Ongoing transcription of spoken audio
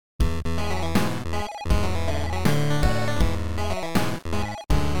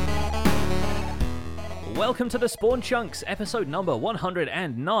Welcome to the Spawn Chunks, episode number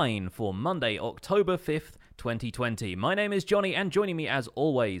 109 for Monday, October 5th, 2020. My name is Jonny, and joining me as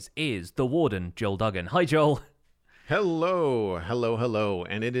always is the Warden, Joel Duggan. Hi, Joel. Hello.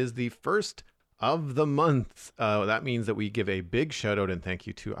 And it is the first of the month. That means that we give a big shout out and thank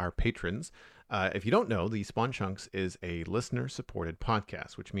you to our patrons. If you don't know, the Spawn Chunks is a listener-supported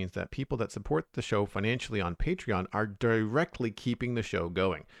podcast, which means that people that support the show financially on Patreon are directly keeping the show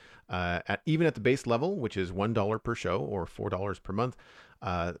going. Even at the base level, which is $1 per show or $4 per month,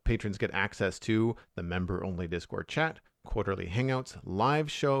 patrons get access to the member-only Discord chat, quarterly hangouts, live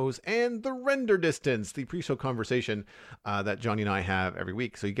shows, and the render distance, the pre-show conversation that Jonny and I have every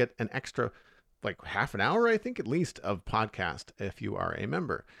week. So you get an extra, like half an hour, I think, at least, of podcast if you are a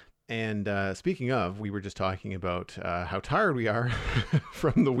member. And speaking of, we were just talking about how tired we are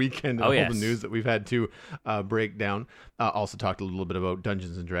from the weekend and all the news that we've had to break down. Also talked a little bit about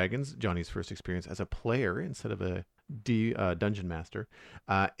Dungeons and Dragons, Jonny's first experience as a player instead of a dungeon master.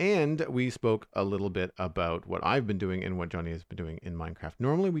 And we spoke a little bit about what I've been doing and what Jonny has been doing in Minecraft.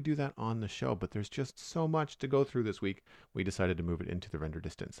 Normally we do that on the show, but there's just so much to go through this week. We decided to move it into the render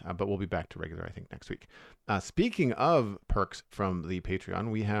distance, but we'll be back to regular, I think, next week. Speaking of perks from the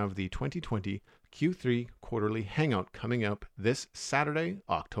Patreon, we have the 2020 Q3 quarterly hangout coming up this Saturday,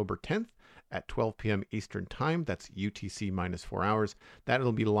 October 10th. At 12 p.m. Eastern Time. That's UTC minus 4 hours.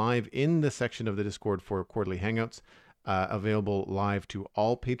 That'll be live in the section of the Discord for quarterly hangouts, available live to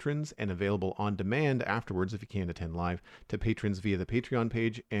all patrons and available on demand afterwards if you can't attend live to patrons via the Patreon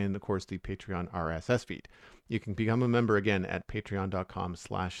page and, of course, the Patreon RSS feed. You can become a member again at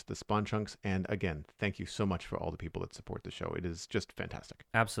patreon.com/thespawnchunks. And again, thank you so much for all the people that support the show. It is just fantastic.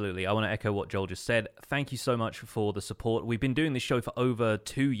 Absolutely. I want to echo what Joel just said. Thank you so much for the support. We've been doing this show for over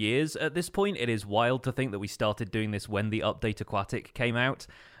 2 years at this point. It is wild to think that we started doing this when the update Aquatic came out.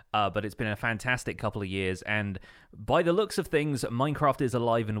 But it's been a fantastic couple of years, and by the looks of things, Minecraft is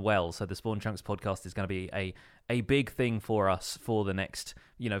alive and well, so the Spawn Chunks podcast is going to be a big thing for us for the next,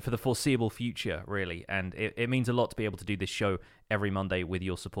 for the foreseeable future, really, and it means a lot to be able to do this show every Monday with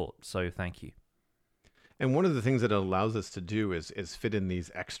your support, so thank you. And one of the things that it allows us to do is fit in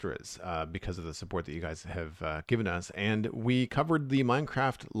these extras because of the support that you guys have given us. And we covered the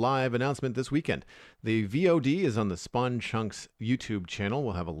Minecraft Live announcement this weekend. The VOD is on the Spawn Chunks YouTube channel.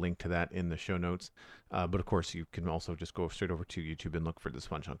 We'll have a link to that in the show notes. But of course, you can also just go straight over to YouTube and look for the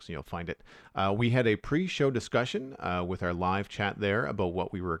Spawn Chunks and you'll find it. We had a pre-show discussion with our live chat there about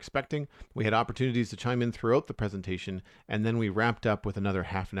what we were expecting. We had opportunities to chime in throughout the presentation, and then we wrapped up with another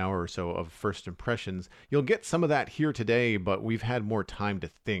half an hour or so of first impressions. You'll get some of that here today, but we've had more time to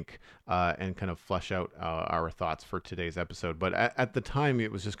think and kind of flesh out our thoughts for today's episode. But at the time,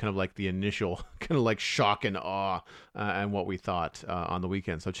 it was just kind of like the initial kind of like shock and awe and what we thought on the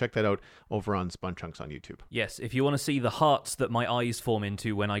weekend. So check that out over on Spawn Chunks on YouTube. Yes, if you want to see the hearts that my eyes form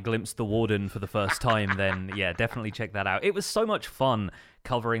into when I glimpse the Warden for the first time, then yeah, definitely check that out. It was so much fun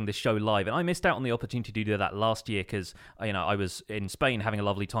covering the show live, and I missed out on the opportunity to do that last year because I was in Spain having a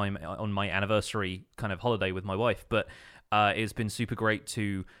lovely time on my anniversary kind of holiday with my wife, but it's been super great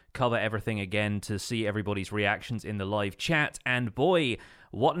to cover everything again, to see everybody's reactions in the live chat, and boy,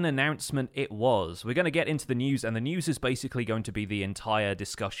 what an announcement it was. We're going to get into the news, and the news is basically going to be the entire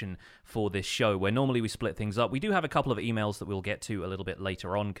discussion for this show, where normally we split things up. We do have a couple of emails that we'll get to a little bit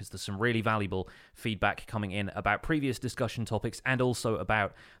later on, because there's some really valuable feedback coming in about previous discussion topics, and also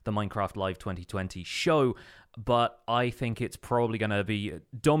about the Minecraft Live 2020 show, but I think it's probably going to be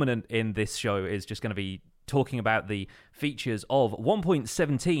dominant in this show, is just going to be talking about the features of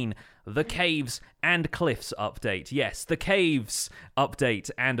 1.17, the Caves and Cliffs update. Yes, the Caves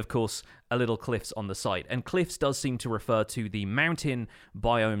update, and of course, a little Cliffs on the side. And Cliffs does seem to refer to the mountain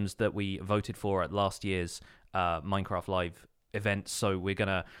biomes that we voted for at last year's Minecraft Live event, so we're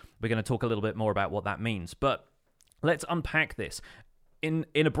gonna talk a little bit more about what that means. But let's unpack this. In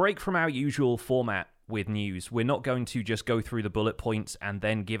a break from our usual format with news, we're not going to just go through the bullet points and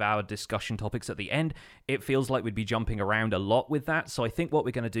then give our discussion topics at the end. It feels like we'd be jumping around a lot with that, so I think what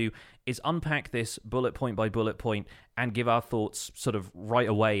we're going to do is unpack this bullet point by bullet point and give our thoughts sort of right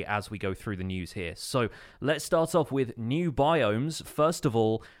away as we go through the news here. So let's start off with new biomes. First of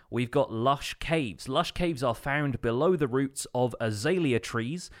all, we've got lush caves. Lush caves are found below the roots of azalea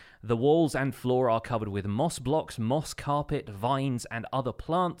trees. The walls and floor are covered with moss blocks, moss carpet, vines, and other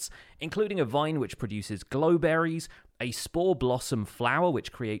plants, including a vine which produces glowberries, a spore blossom flower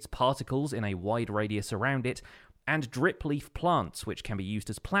which creates particles in a wide radius around it, and drip leaf plants which can be used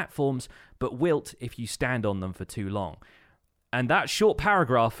as platforms but wilt if you stand on them for too long. And that short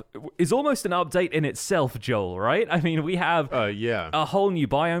paragraph is almost an update in itself, Joel, right? I mean, we have a whole new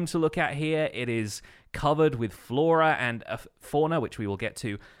biome to look at here. It is covered with flora and fauna, which we will get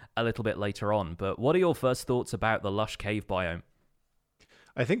to a little bit later on. But what are your first thoughts about the lush cave biome?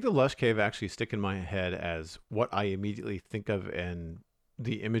 I think the lush cave actually stick in my head as what I immediately think of and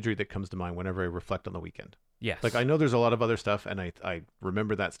the imagery that comes to mind whenever I reflect on the weekend. Yes. Like, I know there's a lot of other stuff, and I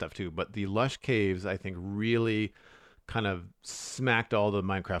remember that stuff too, but the lush caves, I think, really kind of smacked all the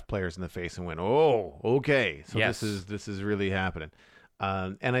Minecraft players in the face and went, "Oh, okay, so yes. this is really happening."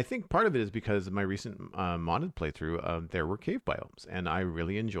 And I think part of it is because of my recent modded playthrough, there were cave biomes, and I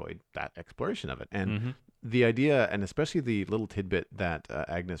really enjoyed that exploration of it. And the idea, and especially the little tidbit that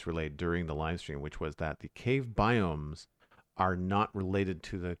Agnes relayed during the live stream, which was that the cave biomes are not related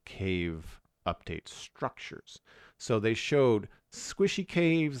to the cave update structures. So they showed squishy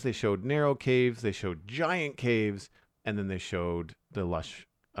caves, they showed narrow caves, they showed giant caves, and then they showed the lush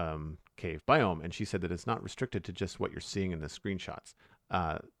cave biome. And she said that it's not restricted to just what you're seeing in the screenshots.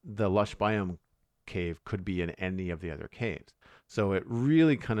 The lush biome cave could be in any of the other caves. So it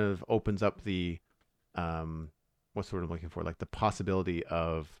really kind of opens up the, what's the word I'm looking for? Like the possibility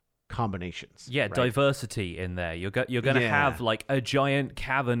of combinations. Yeah, right? Diversity in there. You're going to have like a giant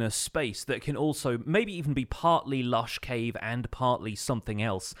cavernous space that can also maybe even be partly lush cave and partly something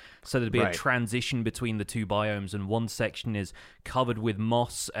else. So there'd be a transition between the two biomes, and one section is covered with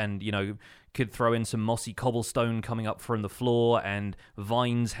moss and, could throw in some mossy cobblestone coming up from the floor and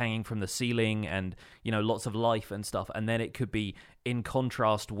vines hanging from the ceiling and, lots of life and stuff. And then it could be in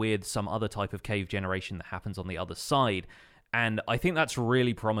contrast with some other type of cave generation that happens on the other side. And I think that's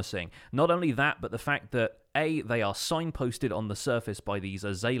really promising. Not only that, but the fact that A, they are signposted on the surface by these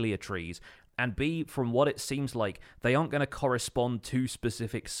azalea trees, and B, from what it seems like, they aren't going to correspond to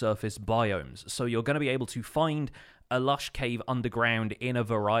specific surface biomes. So you're going to be able to find a lush cave underground in a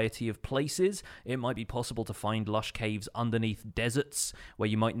variety of places. It might be possible to find lush caves underneath deserts where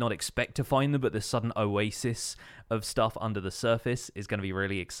you might not expect to find them, but this sudden oasis of stuff under the surface is going to be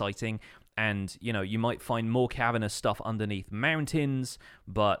really exciting. And, you might find more cavernous stuff underneath mountains,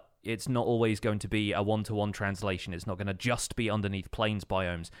 but it's not always going to be a one-to-one translation. It's not going to just be underneath plains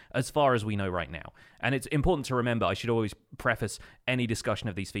biomes, as far as we know right now. And it's important to remember, I should always preface any discussion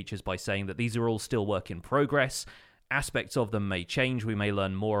of these features by saying that these are all still work in progress. Aspects of them may change. We may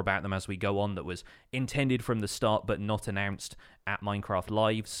learn more about them as we go on that was intended from the start but not announced at Minecraft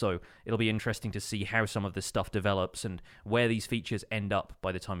Live. So it'll be interesting to see how some of this stuff develops and where these features end up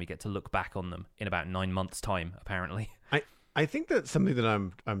by the time we get to look back on them in about 9 months' time, apparently. I think that's something that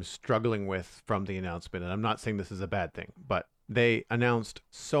I'm struggling with from the announcement, and I'm not saying this is a bad thing, but they announced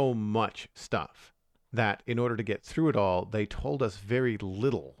so much stuff that in order to get through it all, they told us very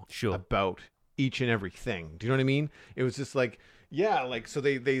little about each and everything. Do you know what I mean? It was just like, so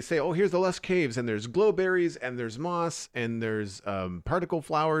they say, oh, here's the lush caves, and there's glowberries, and there's moss, and there's particle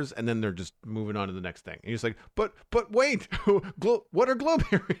flowers, and then they're just moving on to the next thing. And you're just like, but wait, what are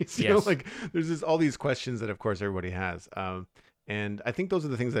glowberries? You know, like there's all these questions that of course everybody has. And I think those are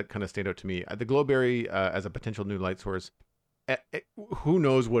the things that kind of stand out to me. The glowberry as a potential new light source, who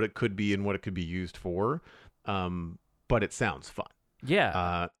knows what it could be and what it could be used for, but it sounds fun.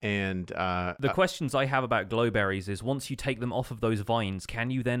 Yeah. The questions I have about glowberries is, once you take them off of those vines,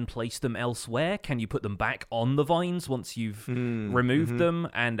 can you then place them elsewhere? Can you put them back on the vines once you've removed them?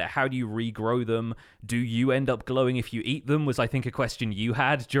 And how do you regrow them? Do you end up glowing if you eat them? Was, I think, a question you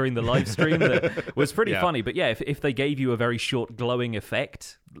had during the live stream that was pretty funny. But yeah, if they gave you a very short glowing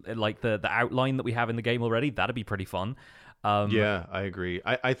effect, like the outline that we have in the game already, that'd be pretty fun. Yeah, I agree.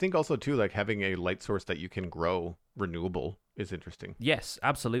 I think also too, like having a light source that you can grow renewable is interesting. Yes,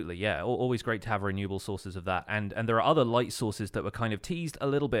 absolutely. Yeah, always great to have renewable sources of that. And there are other light sources that were kind of teased a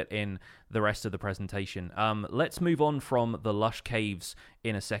little bit in the rest of the presentation. Let's move on from the lush caves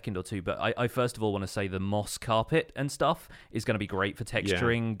in a second or two. But I first of all want to say the moss carpet and stuff is going to be great for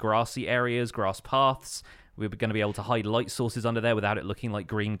texturing grassy areas, grass paths. We're going to be able to hide light sources under there without it looking like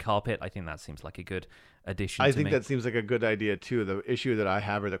green carpet. I think that seems like a good addition. I think that seems like a good idea too. The issue that I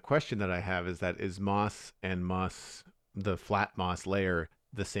have, or the question that I have, is that is moss and moss, the flat moss layer,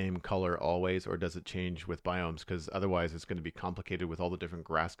 the same color always, or does it change with biomes? Because otherwise it's going to be complicated with all the different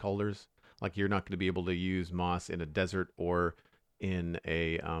grass colors. Like, you're not going to be able to use moss in a desert or in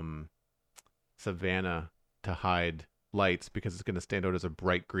a savanna to hide lights, because it's going to stand out as a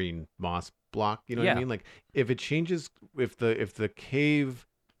bright green moss block. You know what I mean? Like, if it changes, if the cave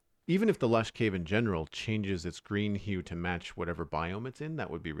even if the lush cave in general changes its green hue to match whatever biome it's in, that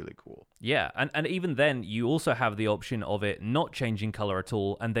would be really cool. Yeah, and even then, you also have the option of it not changing color at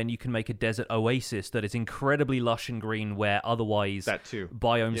all, and then you can make a desert oasis that is incredibly lush and green, where otherwise That too.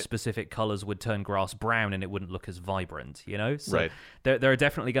 biome-specific colors would turn grass brown and it wouldn't look as vibrant, you know? So Right. there are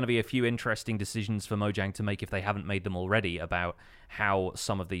definitely going to be a few interesting decisions for Mojang to make if they haven't made them already about how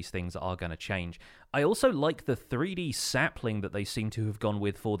some of these things are going to change. I also like the 3D sapling that they seem to have gone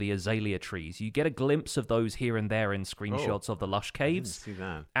with for the azalea trees. You get a glimpse of those here and there in screenshots of the lush caves. I didn't see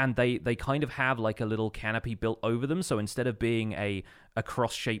that. And they kind of have like a little canopy built over them. So instead of being a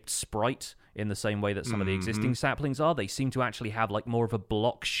cross-shaped sprite in the same way that some of the existing saplings are, they seem to actually have like more of a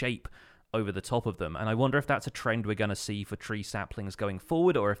block shape over the top of them. And I wonder if that's a trend we're going to see for tree saplings going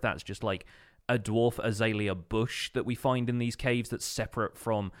forward, or if that's just like a dwarf azalea bush that we find in these caves that's separate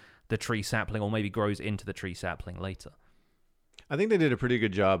from the tree sapling, or maybe grows into the tree sapling later. I think they did a pretty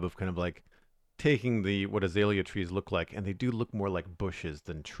good job of kind of like taking what azalea trees look like, and they do look more like bushes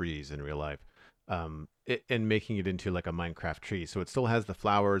than trees in real life, and making it into like a Minecraft tree. So it still has the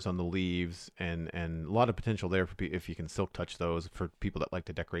flowers on the leaves, and a lot of potential there for if you can silk touch those for people that like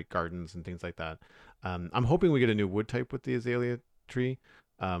to decorate gardens and things like that. I'm hoping we get a new wood type with the azalea tree.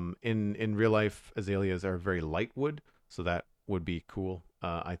 In real life, azaleas are very light wood, so that would be cool.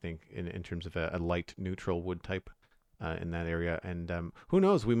 I think in terms of a light neutral wood type in that area. And who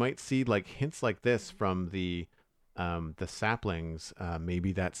knows, we might see like hints like this from the saplings.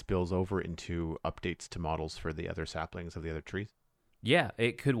 Maybe that spills over into updates to models for the other saplings of the other trees. Yeah,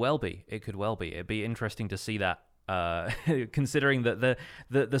 it could well be. It'd be interesting to see that. Considering that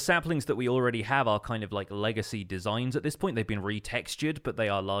the saplings that we already have are kind of like legacy designs at this point. They've been retextured, but they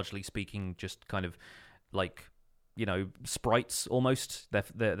are largely speaking just kind of like, you know, sprites almost.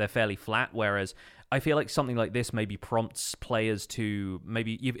 They're fairly flat, whereas I feel like something like this maybe prompts players to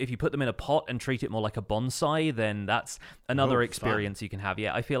maybe, if you put them in a pot and treat it more like a bonsai, then that's another experience you can have.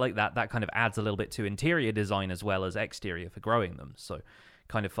 Yeah, I feel like that kind of adds a little bit to interior design as well as exterior for growing them. So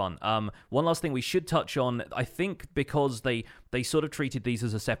kind of fun. One last thing we should touch on, I think because they sort of treated these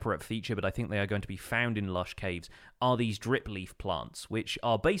as a separate feature, but I think they are going to be found in lush caves, are these drip leaf plants, which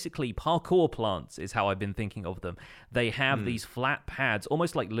are basically parkour plants, is how I've been thinking of them. They have these flat pads,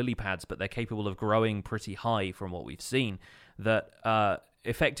 almost like lily pads, but they're capable of growing pretty high from what we've seen, that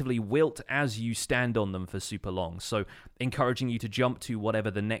effectively wilt as you stand on them for super long, so encouraging you to jump to whatever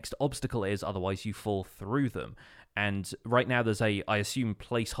the next obstacle is, otherwise you fall through them. And right now there's I assume,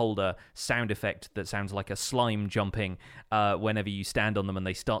 placeholder sound effect that sounds like a slime jumping whenever you stand on them and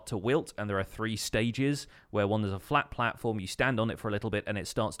they start to wilt. And there are 3 stages where one is a flat platform, you stand on it for a little bit and it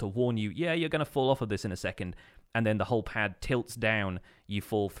starts to warn you, yeah, you're going to fall off of this in a second. And then the whole pad tilts down, you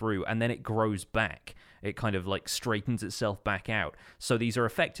fall through, and then it grows back. It kind of like straightens itself back out. So these are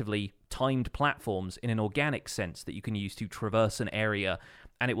effectively timed platforms in an organic sense that you can use to traverse an area.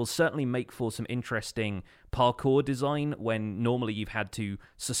 And it will certainly make for some interesting parkour design when normally you've had to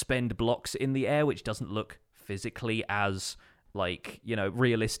suspend blocks in the air, which doesn't look physically as, like, you know,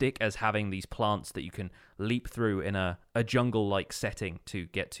 realistic as having these plants that you can leap through in a jungle-like setting to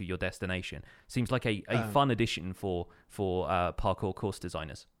get to your destination. Seems like a fun addition for parkour course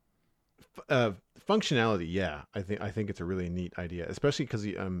designers. Functionality, yeah. I think it's a really neat idea, especially because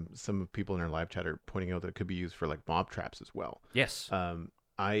some people in our live chat are pointing out that it could be used for like mob traps as well. Yes.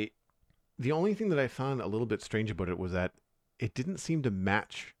 The only thing that I found a little bit strange about it was that it didn't seem to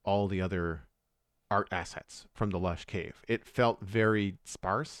match all the other art assets from the lush cave. It felt very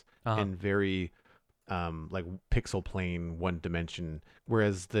sparse and very like pixel plane, one dimension,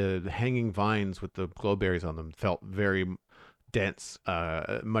 whereas the hanging vines with the glowberries on them felt very dense,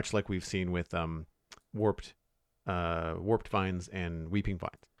 much like we've seen with warped vines and weeping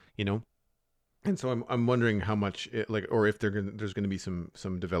vines, you know. And so I'm wondering how much or if there's going to be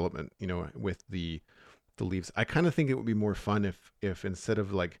some development, you know, with the leaves. I kind of think it would be more fun if instead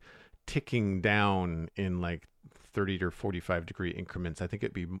of like ticking down in like 30 to 45 degree increments, I think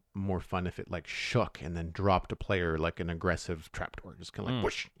it'd be more fun if it like shook and then dropped a player like an aggressive trapdoor, just kind of like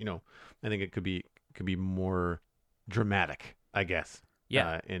whoosh, you know. I think it could be more dramatic, I guess.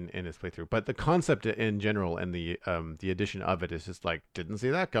 Yeah. In its playthrough, but the concept in general and the addition of it is just like, didn't see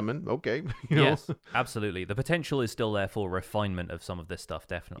that coming. Okay, you know? Yes, absolutely. The potential is still there for refinement of some of this stuff,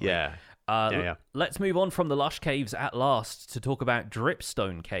 definitely. Yeah. Let's move on from the lush caves at last to talk about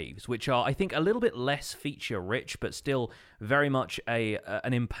dripstone caves, which are, I think, a little bit less feature rich, but still very much an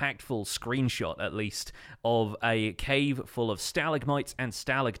impactful screenshot, at least, of a cave full of stalagmites and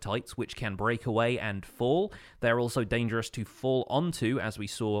stalactites, which can break away and fall. They're also dangerous to fall onto, as we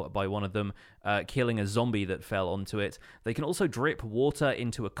saw by one of them killing a zombie that fell onto it. They can also drip water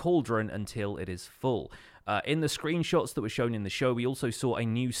into a cauldron until it is full. In the screenshots that were shown in the show, we also saw a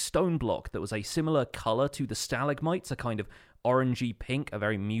new stone block that was a similar color to the stalagmites, a kind of orangey pink, a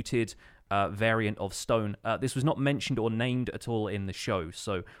very muted variant of stone. This was not mentioned or named at all in the show,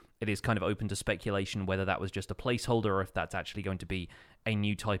 so it is kind of open to speculation whether that was just a placeholder or if that's actually going to be a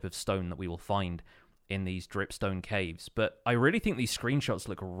new type of stone that we will find in these dripstone caves. But I really think these screenshots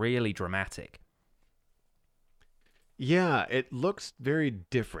look really dramatic. Yeah, it looks very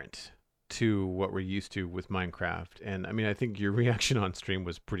different to what we're used to with Minecraft. And I mean, I think your reaction on stream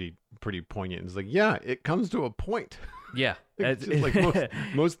was pretty poignant. It's like, yeah, it comes to a point. Yeah. It's just like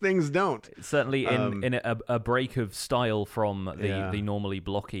most things don't. Certainly in a break of style from the normally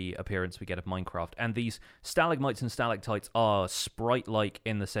blocky appearance we get of Minecraft. And these stalagmites and stalactites are sprite-like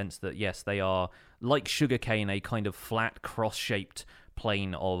in the sense that, yes, they are like sugarcane, a kind of flat, cross-shaped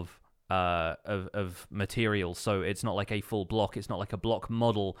plane of material. So it's not like a full block. It's not like a block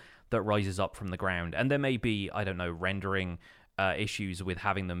model that rises up from the ground. And there may be, I don't know, rendering issues with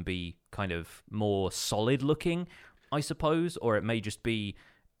having them be kind of more solid looking, I suppose, or it may just be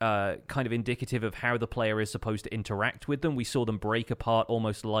kind of indicative of how the player is supposed to interact with them. We saw them break apart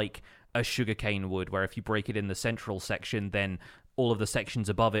almost like a sugarcane would, where if you break it in the central section, then all of the sections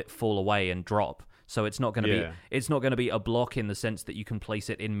above it fall away and drop. So it's not going to be a block in the sense that you can place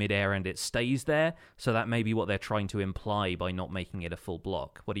it in midair and it stays there. So that may be what they're trying to imply by not making it a full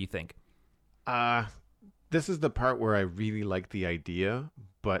block. What do you think? This is the part where I really like the idea,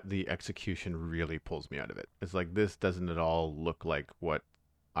 but the execution really pulls me out of it. It's like, this doesn't at all look like what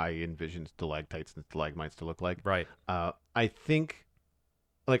I envisioned stalactites and stalagmites to look like. Right. I think,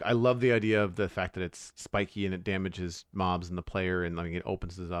 like, I love the idea of the fact that it's spiky and it damages mobs and the player, and like it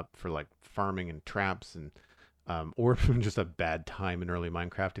opens it up for like farming and traps and or just a bad time in early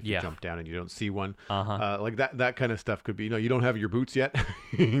Minecraft if you jump down and you don't see one. Like that kind of stuff could be, you don't have your boots yet.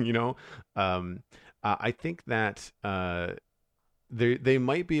 I think that they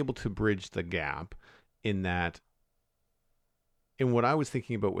might be able to bridge the gap in that. In what I was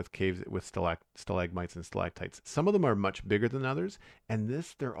thinking about with caves, with stalagmites and stalactites, some of them are much bigger than others, and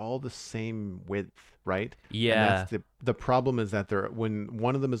they're all the same width, right? Yeah. And the problem is that when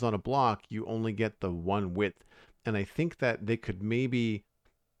one of them is on a block, you only get the one width, and I think that they could maybe,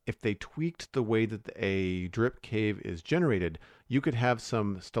 if they tweaked the way that a drip cave is generated, you could have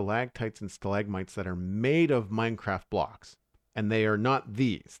some stalactites and stalagmites that are made of Minecraft blocks, and they are not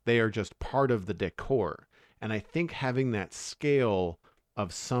these; they are just part of the decor. And I think having that scale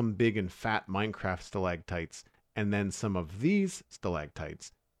of some big and fat Minecraft stalactites and then some of these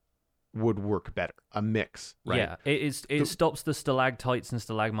stalactites would work better. A mix, right? Yeah, it stops the stalactites and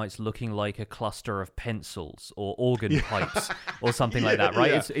stalagmites looking like a cluster of pencils or organ pipes or something like that,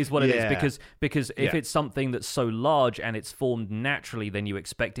 right? It's what it is, because if it's something that's so large and it's formed naturally, then you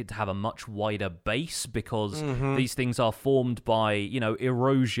expect it to have a much wider base because these things are formed by,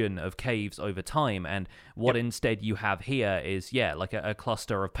 erosion of caves over time. And what instead you have here is, like a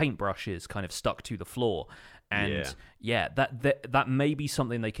cluster of paintbrushes kind of stuck to the floor. And that may be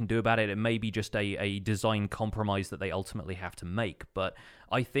something they can do about it. It may be just a design compromise that they ultimately have to make. But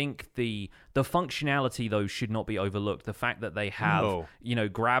I think the functionality, though, should not be overlooked. The fact that they have,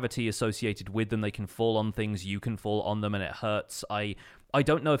 gravity associated with them, they can fall on things, you can fall on them, and it hurts. I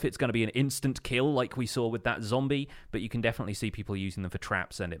don't know if it's going to be an instant kill like we saw with that zombie, but you can definitely see people using them for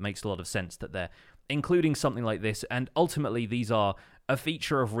traps, and it makes a lot of sense that they're including something like this. And ultimately, these are a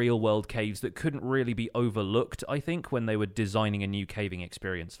feature of real-world caves that couldn't really be overlooked, I think, when they were designing a new caving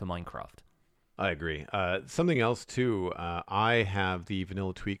experience for Minecraft. I agree. Something else, too, I have the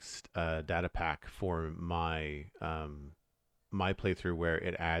Vanilla Tweaks data pack for my playthrough where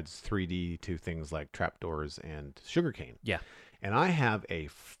it adds 3D to things like trapdoors and sugarcane. Yeah. And I have a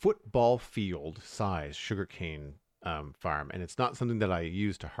football field size sugarcane farm, and it's not something that I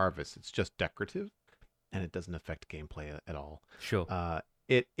use to harvest. It's just decorative, and it doesn't affect gameplay at all. Sure.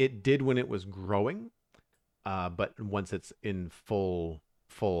 It did when it was growing, but once it's in full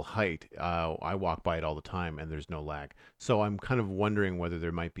height, I walk by it all the time, and there's no lag. So I'm kind of wondering whether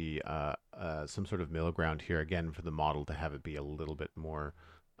there might be some sort of middle ground here again for the model to have it be a little bit more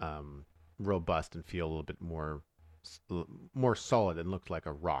robust and feel a little bit more solid and look like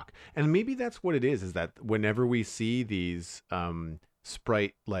a rock. And maybe that's what it is that whenever we see these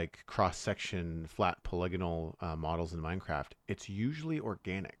sprite like cross-section flat polygonal models in Minecraft, it's usually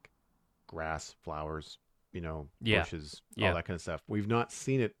organic, grass, flowers, bushes, all that kind of stuff. We've not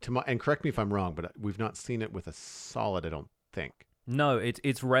seen it and correct me if I'm wrong, but we've not seen it with a solid, I don't think. No,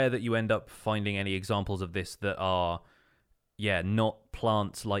 it's rare that you end up finding any examples of this that are Yeah, not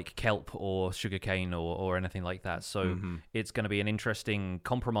plants like kelp or sugarcane or anything like that. So it's going to be an interesting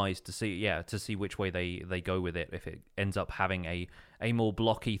compromise to see which way they go with it. If it ends up having a more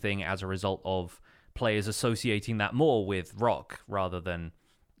blocky thing as a result of players associating that more with rock rather than,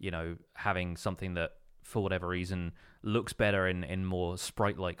 having something that, for whatever reason, looks better in more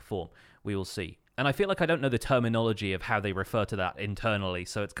sprite-like form. We will see. And I feel like I don't know the terminology of how they refer to that internally,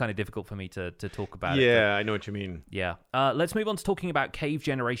 so it's kind of difficult for me to talk about it. Yeah, I know what you mean. Yeah. Let's move on to talking about cave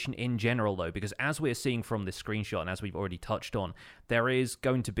generation in general, though, because as we're seeing from this screenshot, and as we've already touched on, there is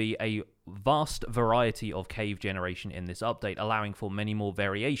going to be a vast variety of cave generation in this update, allowing for many more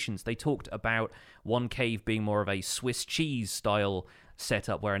variations. They talked about one cave being more of a Swiss cheese style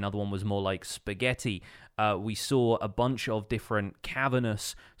setup, where another one was more like spaghetti. We saw a bunch of different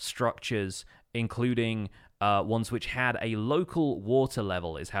cavernous structures, including ones which had a local water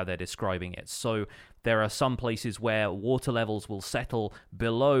level, is how they're describing it. So there are some places where water levels will settle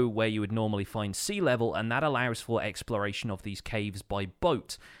below where you would normally find sea level, and that allows for exploration of these caves by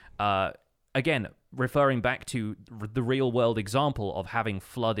boat. Again, referring back to the real-world example of having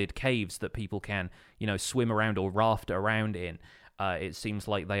flooded caves that people can, swim around or raft around in. It seems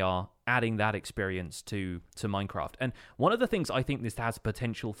like they are adding that experience to Minecraft. And one of the things I think this has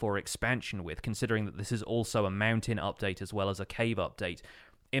potential for expansion with, considering that this is also a mountain update as well as a cave update,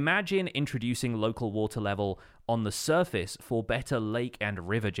 imagine introducing local water level on the surface for better lake and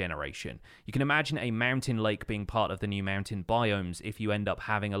river generation. You can imagine a mountain lake being part of the new mountain biomes if you end up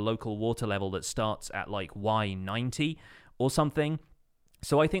having a local water level that starts at like Y90 or something.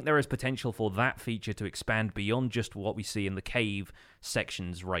 So I think there is potential for that feature to expand beyond just what we see in the cave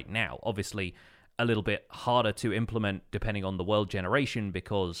sections right now. Obviously, a little bit harder to implement depending on the world generation,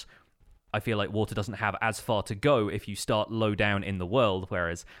 because I feel like water doesn't have as far to go if you start low down in the world,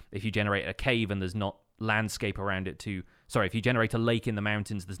 whereas if you generate a cave and there's not landscape around it if you generate a lake in the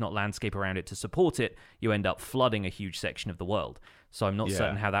mountains, there's not landscape around it to support it, you end up flooding a huge section of the world. So I'm not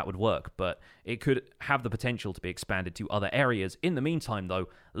certain how that would work, but it could have the potential to be expanded to other areas. In the meantime, though,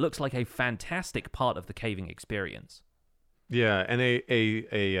 looks like a fantastic part of the caving experience. Yeah, and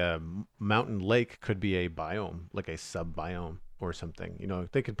a mountain lake could be a biome, like a sub-biome or something.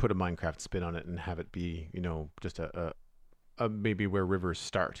 They could put a Minecraft spin on it and have it be, just a maybe where rivers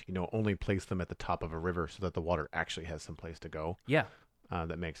start. Only place them at the top of a river so that the water actually has some place to go. Yeah.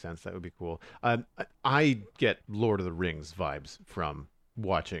 That makes sense. That would be cool. I get Lord of the Rings vibes from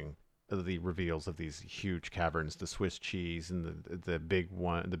watching the reveals of these huge caverns, the Swiss cheese and the big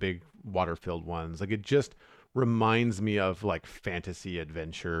water-filled ones. Like, it just reminds me of like fantasy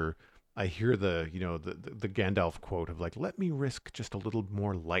adventure. I hear the Gandalf quote of like, "Let me risk just a little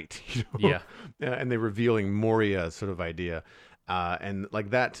more light." Yeah. And they're revealing Moria sort of idea, and like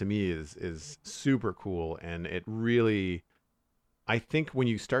that to me is super cool, and it really. I think when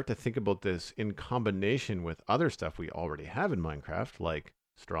you start to think about this in combination with other stuff we already have in Minecraft, like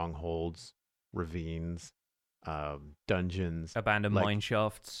strongholds, ravines, dungeons, abandoned mine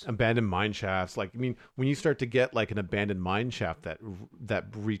shafts. Like, I mean, when you start to get like an abandoned mine shaft that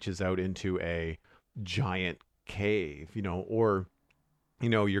reaches out into a giant cave, or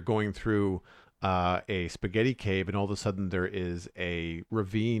you're going through a spaghetti cave, and all of a sudden there is a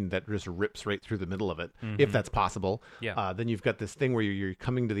ravine that just rips right through the middle of it, if that's possible. Yeah. Then you've got this thing where you're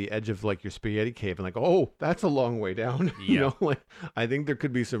coming to the edge of like your spaghetti cave, and like, oh, that's a long way down. Yeah. Like, I think there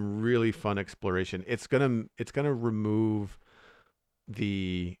could be some really fun exploration. It's gonna remove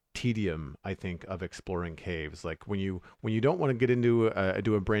the tedium, I think, of exploring caves. Like when you don't want to get into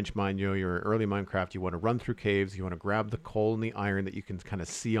do a branch mine, you're early Minecraft, you want to run through caves, you want to grab the coal and the iron that you can kind of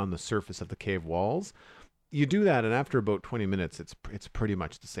see on the surface of the cave walls. You do that, and after about 20 minutes, it's pretty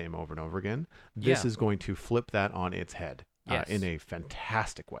much the same over and over again. This is going to flip that on its head. Yes. In a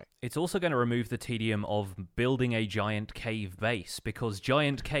fantastic way. It's also going to remove the tedium of building a giant cave base, because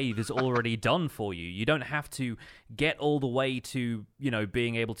giant cave is already done for you. You don't have to get all the way to,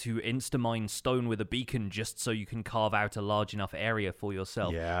 being able to insta-mine stone with a beacon just so you can carve out a large enough area for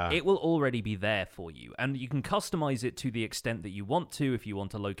yourself. Yeah. It will already be there for you, and you can customize it to the extent that you want to, if you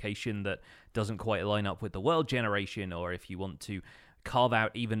want a location that doesn't quite line up with the world generation, or if you want to carve out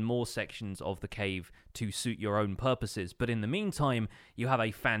even more sections of the cave to suit your own purposes. But in the meantime, you have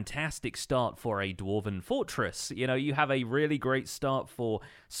a fantastic start for a dwarven fortress. You have a really great start for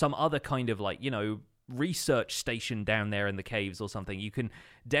some other kind of research station down there in the caves or something. You can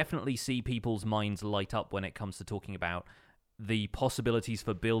definitely see people's minds light up when it comes to talking about the possibilities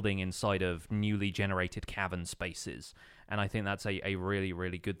for building inside of newly generated cavern spaces. And I think that's a really,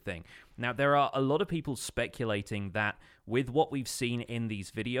 really good thing. Now, there are a lot of people speculating that with what we've seen in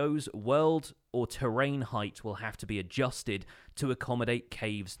these videos, world or terrain height will have to be adjusted to accommodate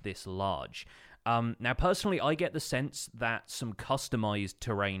caves this large. Now, personally, I get the sense that some customized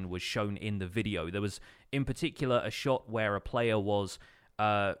terrain was shown in the video. There was, in particular, a shot where a player was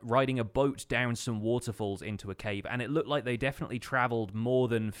riding a boat down some waterfalls into a cave, and it looked like they definitely traveled more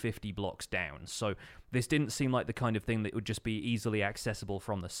than 50 blocks down. So this didn't seem like the kind of thing that would just be easily accessible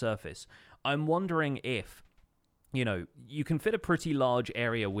from the surface. I'm wondering if, you can fit a pretty large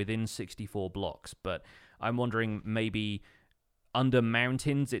area within 64 blocks, but I'm wondering maybe under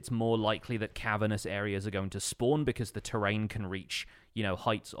mountains, it's more likely that cavernous areas are going to spawn because the terrain can reach,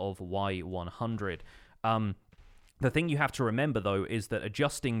 heights of Y100. The thing you have to remember, though, is that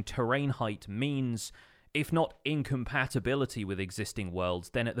adjusting terrain height means, if not incompatibility with existing worlds,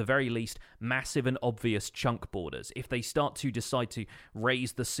 then at the very least, massive and obvious chunk borders. If they start to decide to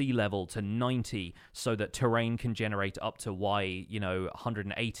raise the sea level to 90 so that terrain can generate up to Y,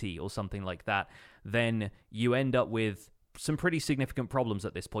 180 or something like that, then you end up with some pretty significant problems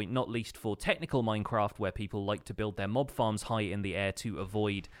at this point, not least for technical Minecraft, where people like to build their mob farms high in the air to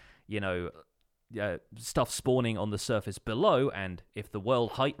avoid, stuff spawning on the surface below, and if the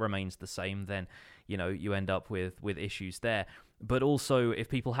world height remains the same, then you end up with issues there. But also, if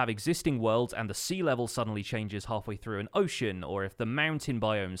people have existing worlds and the sea level suddenly changes halfway through an ocean, or if the mountain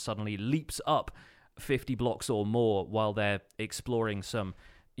biome suddenly leaps up 50 blocks or more while they're exploring some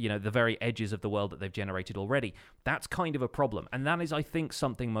the very edges of the world that they've generated already, that's kind of a problem. And that is, I think,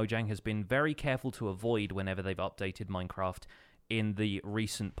 something Mojang has been very careful to avoid whenever they've updated Minecraft in the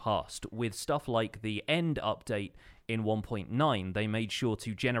recent past. With stuff like the End update in 1.9, they made sure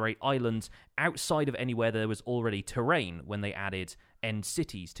to generate islands outside of anywhere there was already terrain when they added end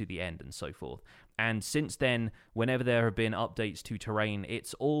cities to the End and so forth. And since then, whenever there have been updates to terrain,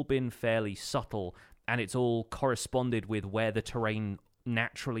 it's all been fairly subtle, and it's all corresponded with where the terrain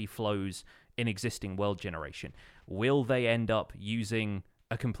naturally flows in existing world generation. Will they end up using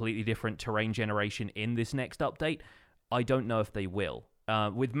a completely different terrain generation in this next update? I don't know if they will.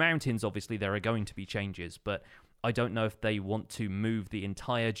 With mountains, obviously, there are going to be changes, but I don't know if they want to move the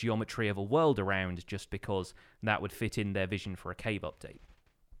entire geometry of a world around just because that would fit in their vision for a cave update.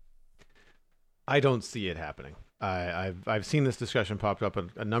 I don't see it happening. I've seen this discussion popped up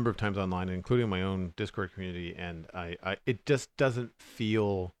a number of times online, including my own Discord community, and it just doesn't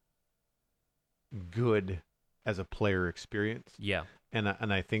feel good as a player experience. Yeah, and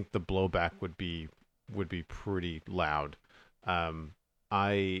I think the blowback would be pretty loud.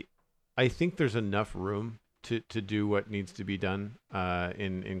 I think there's enough room to do what needs to be done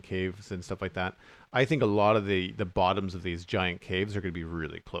in caves and stuff like that. I think a lot of the bottoms of these giant caves are going to be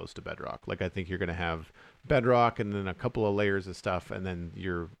really close to bedrock. Like, I think you're going to have bedrock and then a couple of layers of stuff, and then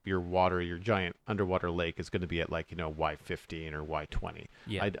your giant underwater lake is going to be at Y15 or Y20.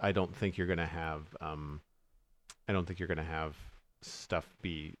 Yeah. I don't think you're going to have stuff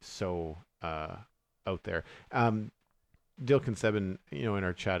be so out there. Dilkin7, in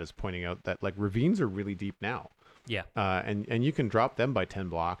our chat is pointing out that ravines are really deep now. Yeah. And you can drop them by 10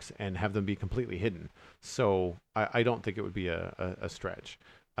 blocks and have them be completely hidden. So I don't think it would be a stretch.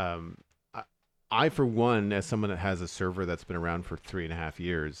 I, for one, as someone that has a server that's been around for 3.5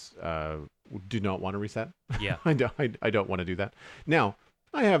 years, do not want to reset. Yeah. I don't want to do that. Now,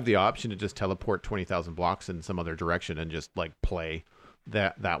 I have the option to just teleport 20,000 blocks in some other direction and just play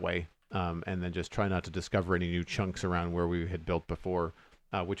that way. And then just try not to discover any new chunks around where we had built before,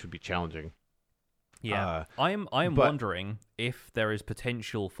 which would be challenging. Yeah, I am wondering if there is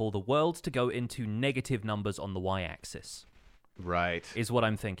potential for the world to go into negative numbers on the y-axis. Right. Is what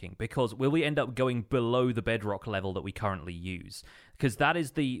I'm thinking. Because will we end up going below the bedrock level that we currently use? Because that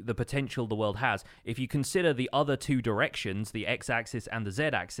is the potential the world has. If you consider the other two directions, the x-axis and the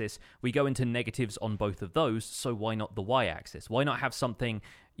z-axis, we go into negatives on both of those, so why not the y-axis? Why not have something,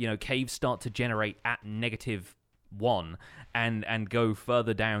 caves start to generate at -1 and go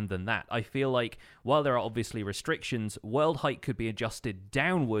further down than that? I feel like while there are obviously restrictions, world height could be adjusted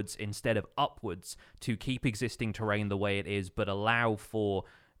downwards instead of upwards to keep existing terrain the way it is, but allow for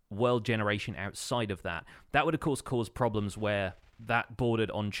world generation outside of that. That would, of course, cause problems where that bordered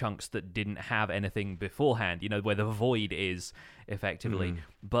on chunks that didn't have anything beforehand, where the void is, effectively.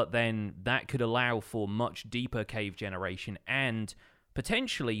 But then that could allow for much deeper cave generation and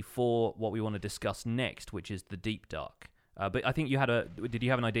potentially for what we want to discuss next, which is the deep dark. But I think did you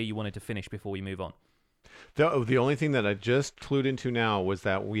have an idea you wanted to finish before we move on? The only thing that I just clued into now was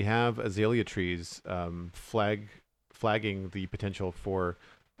that we have azalea trees, flagging the potential for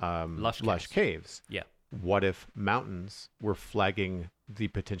lush caves. Yeah. What if mountains were flagging the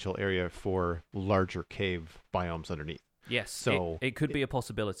potential area for larger cave biomes underneath? Yes, so it could be a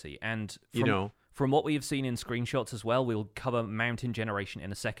possibility. And from, from what we have seen in screenshots as well, we'll cover mountain generation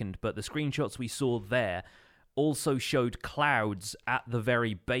in a second, but the screenshots we saw there also showed clouds at the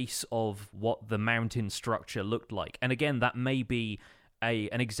very base of what the mountain structure looked like. And again, that may be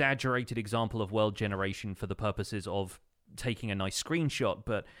an exaggerated example of world generation for the purposes of taking a nice screenshot,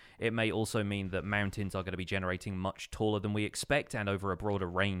 but it may also mean that mountains are going to be generating much taller than we expect and over a broader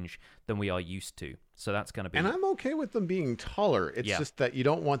range than we are used to. So that's going to be... And I'm okay with them being taller. It's just that you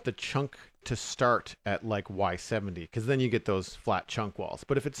don't want the chunk to start at like Y70, because then you get those flat chunk walls.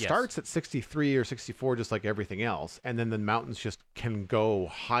 But if it starts at 63 or 64, just like everything else, and then the mountains just can go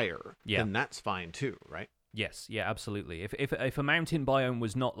higher, then that's fine too, right? Yes, yeah, absolutely. If a mountain biome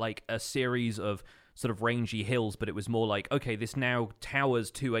was not like a series of sort of rangy hills, but it was more like, okay, this now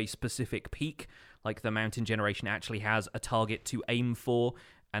towers to a specific peak, like the mountain generation actually has a target to aim for,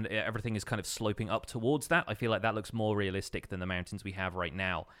 and everything is kind of sloping up towards that, I feel like that looks more realistic than the mountains we have right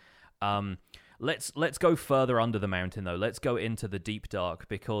now. Let's go further under the mountain, though. Let's go into the Deep Dark,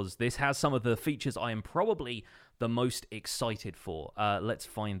 because this has some of the features I am probably the most excited for. Let's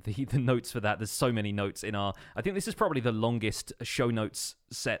find the notes for that. There's so many notes in our... I think this is probably the longest show notes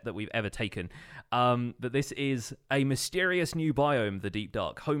set that we've ever taken. That this is a mysterious new biome, the Deep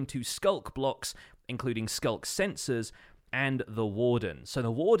Dark, home to skulk blocks, including skulk sensors, and the Warden. So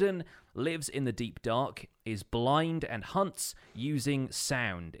the Warden lives in the Deep Dark, is blind, and hunts using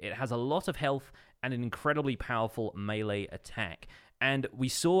sound. It has a lot of health and an incredibly powerful melee attack. And we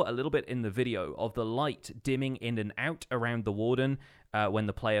saw a little bit in the video of the light dimming in and out around the Warden when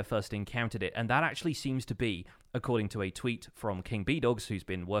the player first encountered it. And that actually seems to be, according to a tweet from King B-Dogs, who's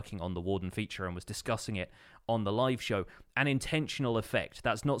been working on the Warden feature and was discussing it on the live show, an intentional effect.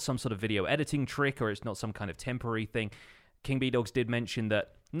 That's not some sort of video editing trick, or it's not some kind of temporary thing. King B-Dogs did mention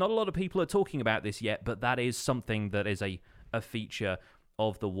that not a lot of people are talking about this yet, but that is something that is a feature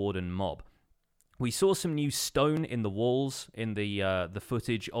of the Warden mob. We saw some new stone in the walls in the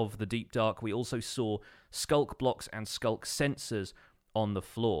footage of the Deep Dark. We also saw skulk blocks and skulk sensors on the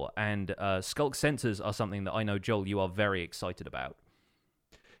floor. And skulk sensors are something that I know, Joel, you are very excited about.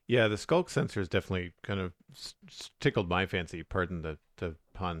 Yeah, the skulk sensors definitely kind of tickled my fancy, pardon the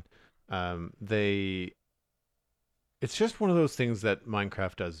pun. It's just one of those things that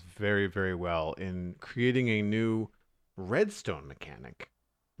Minecraft does very, very well in creating a new redstone mechanic,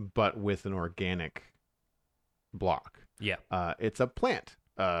 but with an organic block. Yeah. It's a plant.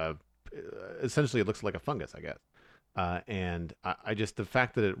 Essentially, it looks like a fungus, I guess. And I just, the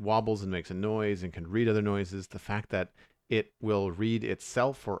fact that it wobbles and makes a noise and can read other noises, the fact that it will read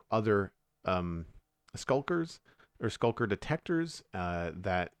itself or other skulkers or skulker detectors,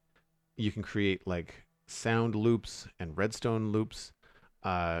 that you can create like sound loops and redstone loops,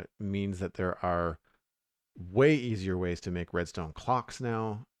 means that there are way easier ways to make redstone clocks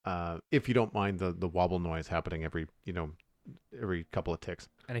now, if you don't mind the wobble noise happening every couple of ticks.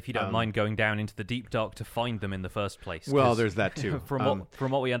 And if you don't mind going down into the Deep Dark to find them in the first place. Well, there's that too. From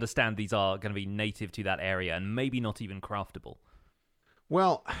what we understand, these are going to be native to that area and maybe not even craftable.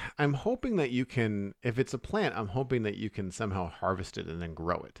 Well, I'm hoping that you can, if it's a plant, I'm hoping that you can somehow harvest it and then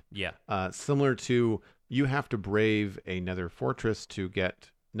grow it. Yeah. Similar to, you have to brave a nether fortress to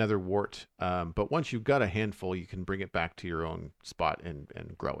get nether wart, but once you've got a handful, you can bring it back to your own spot and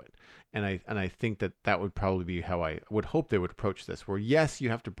grow it. And I think that would probably be how I would hope they would approach this, where yes, you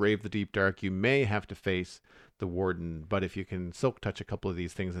have to brave the Deep Dark, you may have to face the Warden, but if you can silk touch a couple of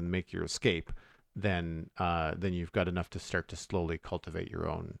these things and make your escape, then you've got enough to start to slowly cultivate your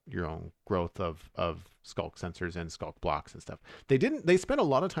own growth of skulk sensors and skulk blocks and stuff. They spent a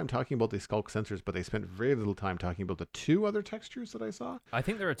lot of time talking about the skulk sensors, but they spent very little time talking about the two other textures that I saw. I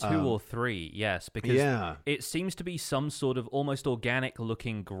think there are two or three, yes, because it seems to be some sort of almost organic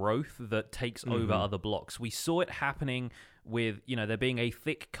looking growth that takes over other blocks. We saw it happening with, there being a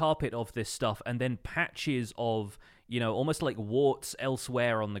thick carpet of this stuff and then patches of, almost like warts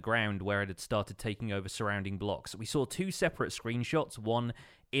elsewhere on the ground where it had started taking over surrounding blocks. We saw two separate screenshots, one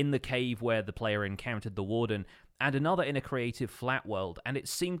in the cave where the player encountered the Warden, and another in a creative flat world, and it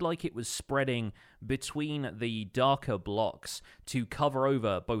seemed like it was spreading between the darker blocks to cover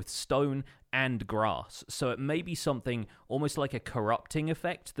over both stone and grass. So it may be something almost like a corrupting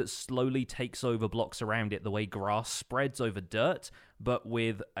effect that slowly takes over blocks around it the way grass spreads over dirt, but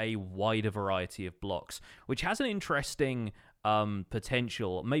with a wider variety of blocks, which has an interesting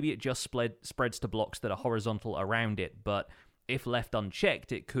potential. Maybe it just spreads to blocks that are horizontal around it, but if left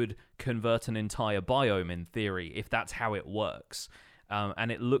unchecked, it could convert an entire biome in theory, if that's how it works.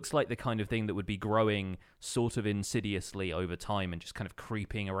 And it looks like the kind of thing that would be growing sort of insidiously over time and just kind of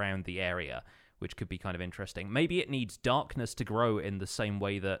creeping around the area, which could be kind of interesting. Maybe it needs darkness to grow in the same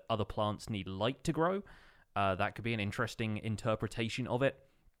way that other plants need light to grow. That could be an interesting interpretation of it.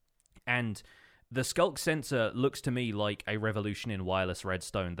 And the Skulk sensor looks to me like a revolution in wireless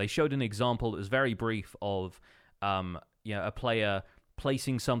redstone. They showed an example that was very brief of a player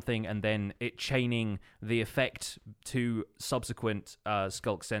placing something and then it chaining the effect to subsequent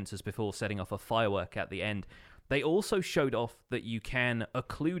Skulk sensors before setting off a firework at the end. They also showed off that you can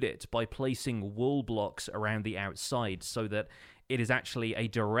occlude it by placing wool blocks around the outside so that it is actually a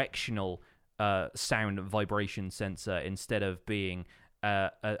directional sound vibration sensor instead of being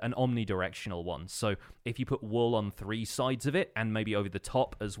an omnidirectional one. So if you put wool on 3 sides of it and maybe over the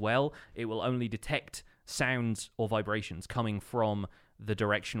top as well, it will only detect sounds or vibrations coming from the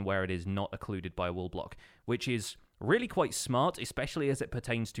direction where it is not occluded by a wool block, which is really quite smart, especially as it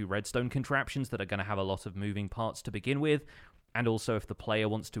pertains to redstone contraptions that are going to have a lot of moving parts to begin with. And also if the player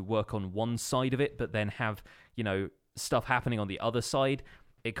wants to work on one side of it, but then have, stuff happening on the other side,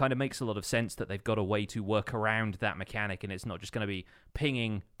 it kind of makes a lot of sense that they've got a way to work around that mechanic and it's not just going to be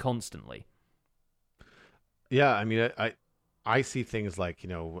pinging constantly. Yeah, I mean, I see things like,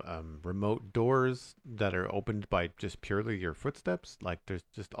 remote doors that are opened by just purely your footsteps. Like there's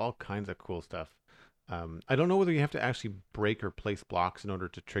just all kinds of cool stuff. I don't know whether you have to actually break or place blocks in order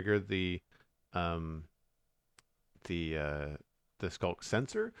to trigger the Skulk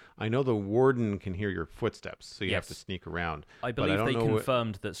sensor. I know the Warden can hear your footsteps, so you have to sneak around. I believe they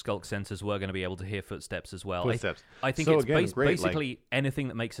confirmed that Skulk sensors were going to be able to hear footsteps as well. Footsteps. I think it's basically anything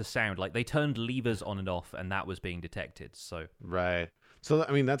that makes a sound. Like they turned levers on and off, and that was being detected. So right. So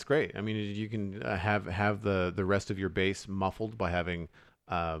I mean that's great. I mean you can have the rest of your base muffled by having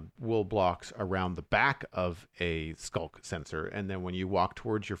wool blocks around the back of a Skulk sensor, and then when you walk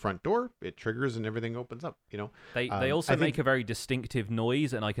towards your front door, it triggers and everything opens up. They also make a very distinctive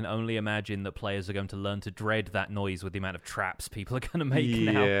noise, and I can only imagine that players are going to learn to dread that noise with the amount of traps people are going to make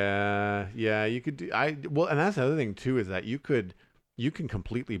now. Yeah, you could do. And that's the other thing too is that you can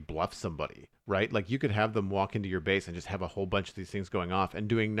completely bluff somebody, right? Like you could have them walk into your base and just have a whole bunch of these things going off and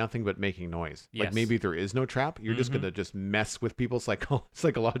doing nothing but making noise. Yes. Like maybe there is no trap. You're just going to just mess with people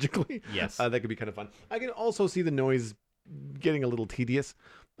psychologically. Yes. That could be kind of fun. I can also see the noise getting a little tedious.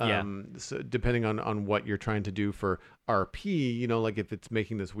 So depending on what you're trying to do for RP, like if it's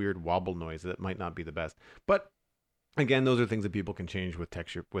making this weird wobble noise, that might not be the best. But again, those are things that people can change with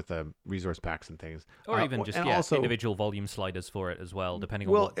texture, with resource packs and things, or even just also, individual volume sliders for it as well, depending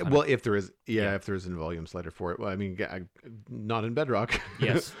on if there is, if there is a volume slider for it. Well, I mean, not in Bedrock.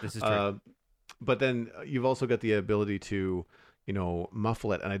 Yes, this is true. But then you've also got the ability to,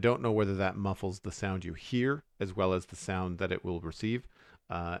 muffle it, and I don't know whether that muffles the sound you hear as well as the sound that it will receive.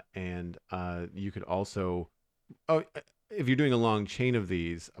 And you could also, if you're doing a long chain of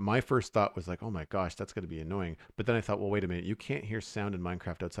these, my first thought was like, oh my gosh, that's going to be annoying. But then I thought, well, wait a minute, you can't hear sound in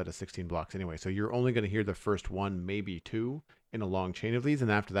Minecraft outside of 16 blocks anyway. So you're only going to hear the first one, maybe 2 in a long chain of these. And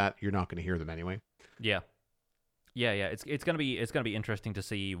after that, you're not going to hear them anyway. Yeah. It's going to be interesting to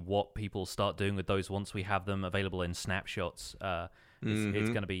see what people start doing with those once we have them available in snapshots. It's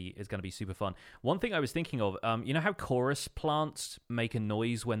going to be super fun. One thing I was thinking of, you know how chorus plants make a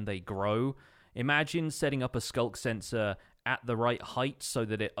noise when they grow? Imagine setting up a Skulk sensor at the right height so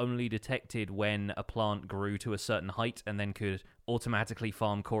that it only detected when a plant grew to a certain height and then could automatically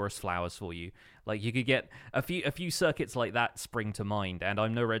farm chorus flowers for you. Like you could get a few circuits like that spring to mind, and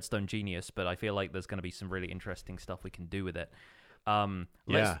I'm no redstone genius, but I feel like there's going to be some really interesting stuff we can do with it.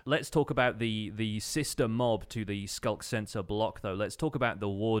 Let's talk about the sister mob to the Skulk sensor block, though. Let's talk about the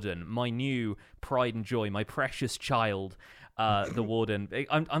Warden, my new pride and joy, my precious child. The Warden.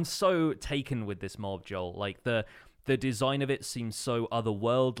 I'm so taken with this mob, Joel. Like the design of it seems so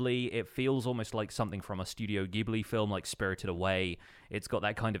otherworldly. It feels almost like something from a Studio Ghibli film, like Spirited Away. It's got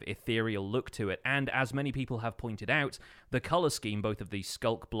that kind of ethereal look to it. And as many people have pointed out, the color scheme, both of the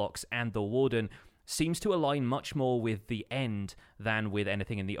Skulk blocks and the Warden, seems to align much more with the End than with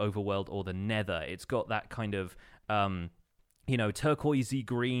anything in the Overworld or the Nether. It's got that kind of turquoisey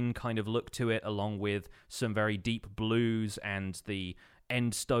green kind of look to it, along with some very deep blues and the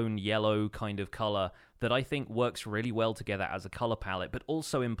endstone yellow kind of color that I think works really well together as a color palette, but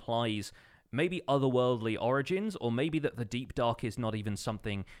also implies maybe otherworldly origins, or maybe that the deep dark is not even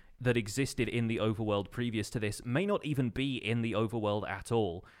something that existed in the overworld previous to this, may not even be in the overworld at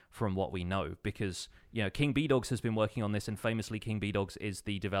all, from what we know, because King B-Dogs has been working on this, and famously King B-Dogs is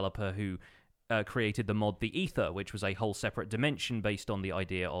the developer who created the mod The Ether, which was a whole separate dimension based on the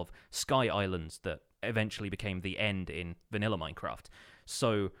idea of sky islands that eventually became the end in vanilla Minecraft.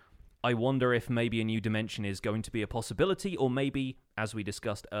 So I wonder if maybe a new dimension is going to be a possibility, or maybe, as we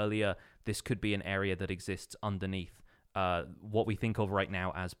discussed earlier, this could be an area that exists underneath what we think of right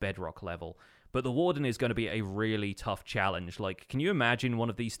now as bedrock level. But the Warden is going to be a really tough challenge. Like, can you imagine one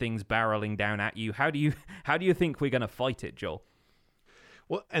of these things barreling down at you? How do you think we're going to fight it, Joel?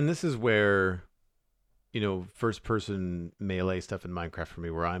 Well, and this is where, first person melee stuff in Minecraft for me,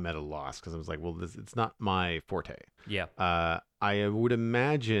 where I'm at a loss, because I was like, well, it's not my forte. Yeah. I would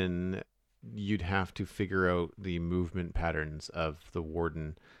imagine you'd have to figure out the movement patterns of the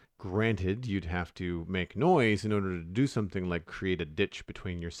Warden. Granted, you'd have to make noise in order to do something like create a ditch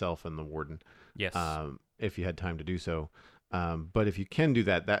between yourself and the Warden. Yes. If you had time to do so. But if you can do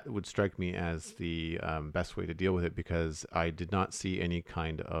that, that would strike me as the best way to deal with it, because I did not see any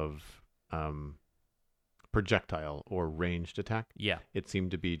kind of projectile or ranged attack. Yeah. It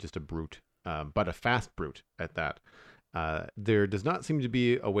seemed to be just a brute, but a fast brute at that. There does not seem to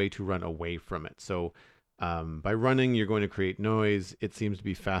be a way to run away from it. So by running, you're going to create noise. It seems to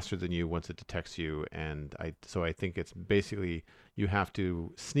be faster than you once it detects you. And I think it's basically you have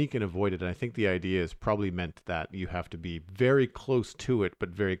to sneak and avoid it. And I think the idea is probably meant that you have to be very close to it, but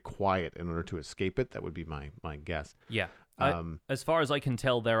very quiet in order to escape it. That would be my guess. Yeah. As far as I can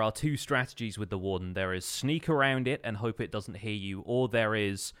tell, there are two strategies with the Warden. There is sneak around it and hope it doesn't hear you, or there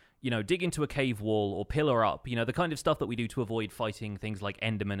is, dig into a cave wall or pillar up, the kind of stuff that we do to avoid fighting things like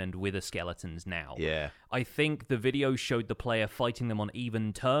Enderman and Wither skeletons now. Yeah. I think the video showed the player fighting them on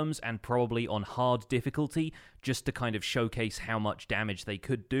even terms and probably on hard difficulty, just to kind of showcase how much damage they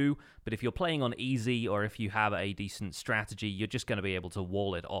could do. But if you're playing on easy, or if you have a decent strategy, you're just going to be able to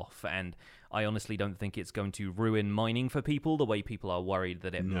wall it off. And I honestly don't think it's going to ruin mining for people the way people are worried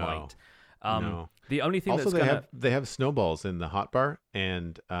that it might. No. The only thing also, that's they have snowballs in the hotbar,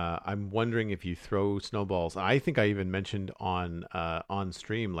 and I'm wondering if you throw snowballs. I think I even mentioned on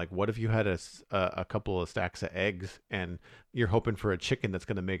stream, like, what if you had a couple of stacks of eggs and you're hoping for a chicken that's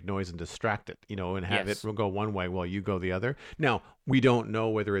going to make noise and distract it, and have it go one way while you go the other. Now, we don't know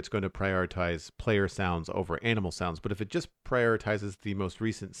whether it's going to prioritize player sounds over animal sounds, but if it just prioritizes the most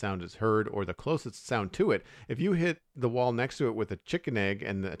recent sound it's heard or the closest sound to it, if you hit the wall next to it with a chicken egg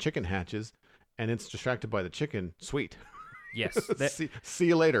and the chicken hatches and it's distracted by the chicken, sweet. Yes. See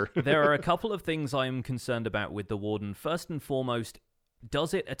you later. There are a couple of things I'm concerned about with the Warden. First and foremost,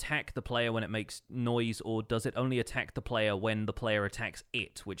 does it attack the player when it makes noise, or does it only attack the player when the player attacks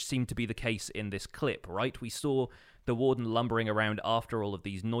it, which seemed to be the case in this clip, right? We saw the Warden lumbering around after all of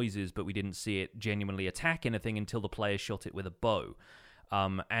these noises, but we didn't see it genuinely attack anything until the player shot it with a bow.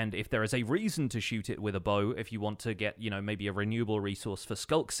 And if there is a reason to shoot it with a bow, if you want to get, maybe a renewable resource for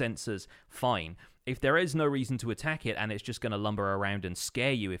skulk sensors, fine. If there is no reason to attack it and it's just going to lumber around and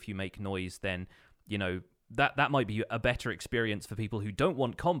scare you if you make noise, then, that might be a better experience for people who don't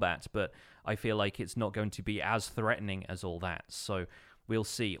want combat, but I feel like it's not going to be as threatening as all that. So we'll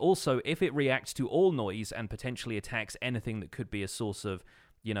see. Also, if it reacts to all noise and potentially attacks anything that could be a source of,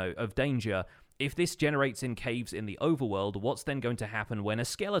 of danger, if this generates in caves in the overworld, what's then going to happen when a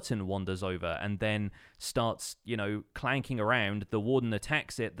skeleton wanders over and then starts, clanking around? The Warden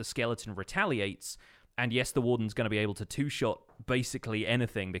attacks it, the skeleton retaliates, and yes, the Warden's going to be able to two-shot basically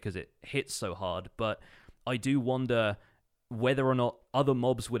anything because it hits so hard, but I do wonder whether or not other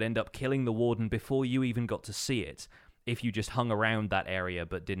mobs would end up killing the Warden before you even got to see it, if you just hung around that area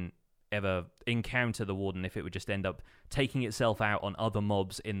but didn't ever encounter the Warden, if it would just end up taking itself out on other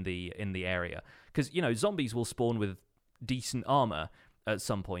mobs in the area. Because, zombies will spawn with decent armor at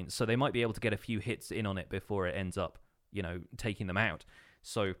some point, so they might be able to get a few hits in on it before it ends up, taking them out.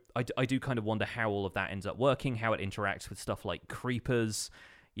 So I do kind of wonder how all of that ends up working, how it interacts with stuff like creepers.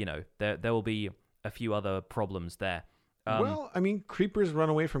 There will be a few other problems there. Creepers run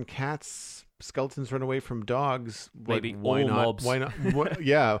away from cats. Skeletons run away from dogs. Maybe why not? Mobs. Why not?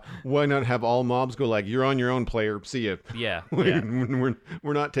 Why not have all mobs go like, you're on your own, player. See ya. Yeah. We're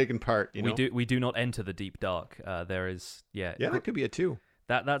not taking part. We do not enter the deep dark. There is that could be a 2.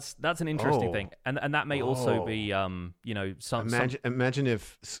 That's an interesting thing, and that may also be some. Imagine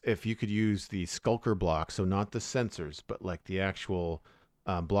if you could use the skulker block, so not the sensors, but like the actual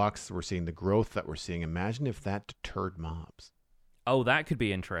blocks we're seeing, the growth that we're seeing. Imagine if that deterred mobs. Oh, that could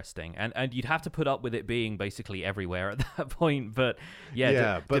be interesting, and you'd have to put up with it being basically everywhere at that point. But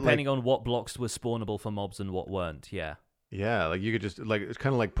depending on what blocks were spawnable for mobs and what weren't. Yeah. Yeah, like you could just like it's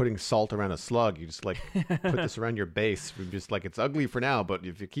kind of like putting salt around a slug. You just like put this around your base. You're just like it's ugly for now, but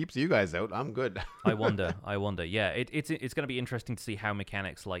if it keeps you guys out, I'm good. I wonder. Yeah, it's going to be interesting to see how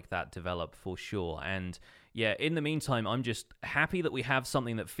mechanics like that develop for sure. And yeah, in the meantime, I'm just happy that we have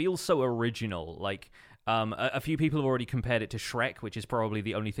something that feels so original. Like, a few people have already compared it to Shrek, which is probably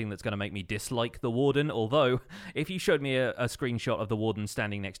the only thing that's going to make me dislike the Warden. Although, if you showed me a screenshot of the Warden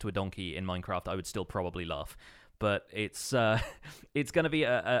standing next to a donkey in Minecraft, I would still probably laugh. But it's going to be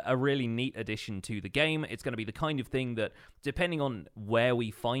a really neat addition to the game. It's going to be the kind of thing that, depending on where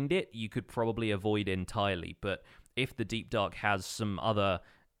we find it, you could probably avoid entirely. But if the Deep Dark has some other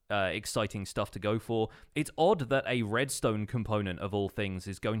exciting stuff to go for, it's odd that a redstone component of all things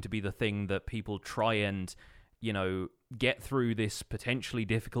is going to be the thing that people try and, get through this potentially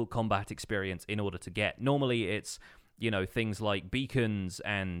difficult combat experience in order to get. Normally it's, things like beacons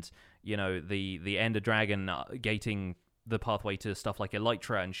and, the Ender Dragon gating the pathway to stuff like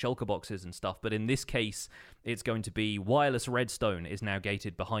Elytra and shulker boxes and stuff. But in this case, it's going to be wireless redstone is now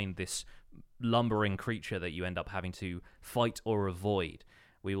gated behind this lumbering creature that you end up having to fight or avoid.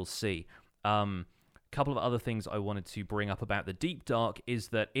 We will see. Couple of other things I wanted to bring up about the Deep Dark is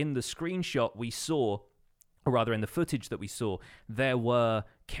that in the screenshot we saw, or rather in the footage that we saw, there were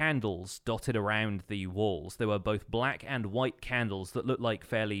candles dotted around the walls. There were both black and white candles that looked like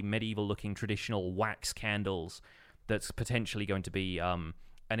fairly medieval-looking traditional wax candles that's potentially going to be an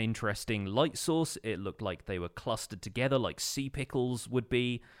interesting light source. It looked like they were clustered together like sea pickles would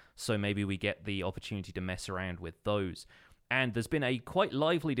be, so maybe we get the opportunity to mess around with those. And there's been a quite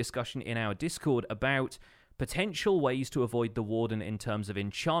lively discussion in our Discord about potential ways to avoid the Warden in terms of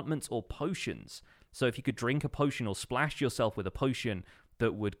enchantments or potions. So if you could drink a potion or splash yourself with a potion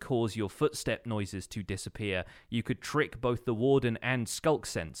that would cause your footstep noises to disappear, you could trick both the Warden and Skulk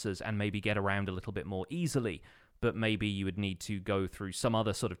sensors and maybe get around a little bit more easily. But maybe you would need to go through some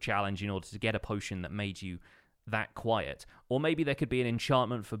other sort of challenge in order to get a potion that made you that quiet. Or maybe there could be an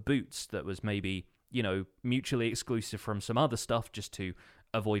enchantment for boots that was maybe, mutually exclusive from some other stuff just to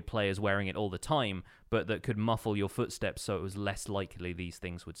avoid players wearing it all the time, but that could muffle your footsteps so it was less likely these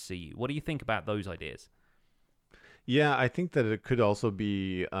things would see you. What do you think about those ideas? Yeah, I think that it could also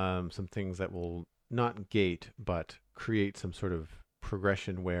be some things that will not gate, but create some sort of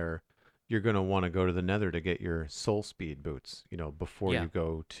progression where you're going to want to go to the Nether to get your soul speed boots, before you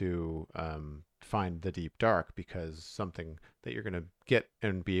go to find the Deep Dark, because something that you're going to get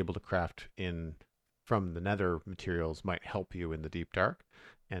and be able to craft from the Nether materials might help you in the Deep Dark.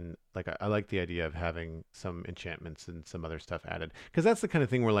 And like I like the idea of having some enchantments and some other stuff added, because that's the kind of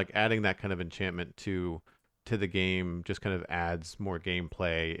thing where like adding that kind of enchantment to the game just kind of adds more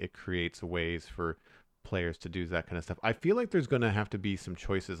gameplay. It creates ways for players to do that kind of stuff. I feel like there's going to have to be some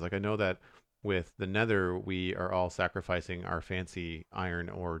choices. Like I know that with the Nether, we are all sacrificing our fancy iron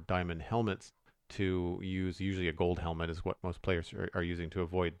or diamond helmets to use. Usually a gold helmet is what most players are using to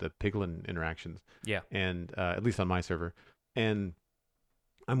avoid the piglin interactions. Yeah. And at least on my server. And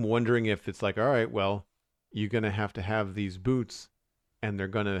I'm wondering if it's like, all right, well, you're going to have these boots, and they're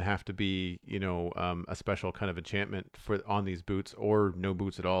going to have to be, a special kind of enchantment on these boots, or no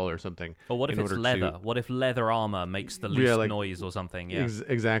boots at all or something. Or what if it's leather? What if leather armor makes the least noise or something? Yeah,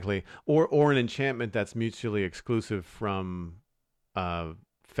 exactly. Or an enchantment that's mutually exclusive from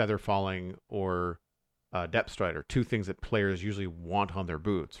feather falling or depth strider, two things that players usually want on their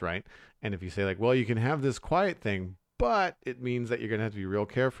boots, right? And if you say like, well, you can have this quiet thing, but it means that you're going to have to be real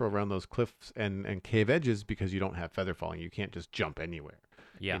careful around those cliffs and cave edges because you don't have feather falling. You can't just jump anywhere.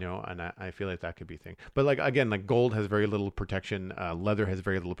 Yeah. And I feel like that could be a thing. But like, again, like gold has very little protection. Leather has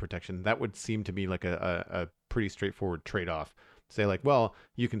very little protection. That would seem to me like a pretty straightforward trade-off. Say like, well,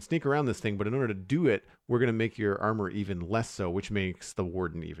 you can sneak around this thing, but in order to do it, we're going to make your armor even less so, which makes the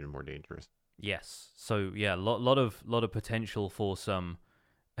Warden even more dangerous. Yes. So yeah, lot of potential for some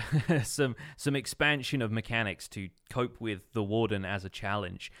some expansion of mechanics to cope with the Warden as a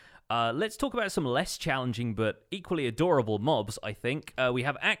challenge. Let's talk about some less challenging but equally adorable mobs, I think. We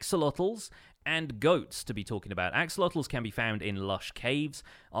have axolotls and goats to be talking about. Axolotls can be found in lush caves,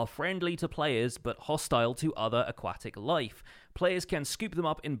 are friendly to players but hostile to other aquatic life. Players can scoop them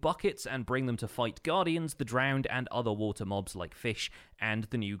up in buckets and bring them to fight guardians, the drowned, and other water mobs like fish and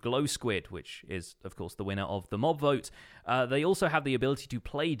the new glow squid, which is, of course, the winner of the mob vote. They also have the ability to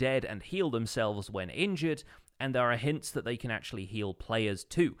play dead and heal themselves when injured, and there are hints that they can actually heal players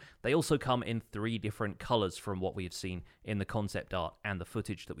too. They also come in 3 different colors from what we have seen in the concept art and the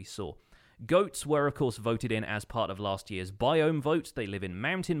footage that we saw. Goats were, of course, voted in as part of last year's biome vote. They live in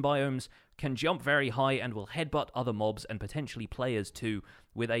mountain biomes, can jump very high, and will headbutt other mobs and potentially players too,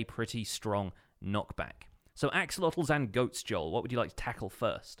 with a pretty strong knockback. So axolotls and goats, Joel, what would you like to tackle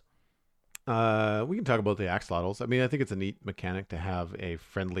first? We can talk about the axolotls. I mean, I think it's a neat mechanic to have a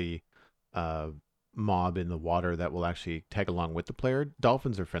friendly mob in the water that will actually tag along with the player.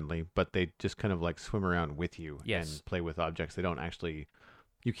 Dolphins are friendly, but they just kind of like swim around with you and play with objects. They don't actually,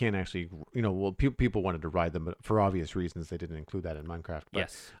 you can't actually, well, people wanted to ride them, but for obvious reasons, they didn't include that in Minecraft. But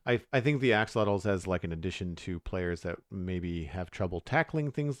Yes. I think the axolotls as like an addition to players that maybe have trouble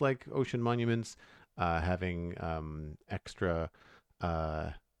tackling things like ocean monuments, having extra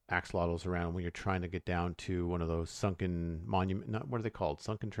axolotls around when you're trying to get down to one of those sunken monument, not what are they called?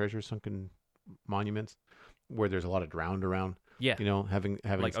 Sunken treasures, sunken monuments, where there's a lot of drowned around. Yeah. Having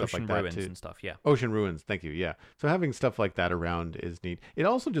Like stuff ocean like that ruins too. and stuff, yeah. Ocean ruins, thank you. Yeah. So having stuff like that around is neat. It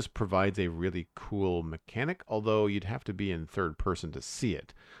also just provides a really cool mechanic, although you'd have to be in third person to see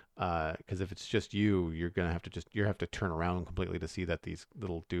it. Because if it's just you, you're gonna have to have to turn around completely to see that these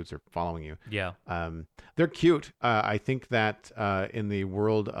little dudes are following you. Yeah. They're cute. I think that in the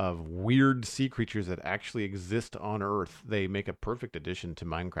world of weird sea creatures that actually exist on Earth, they make a perfect addition to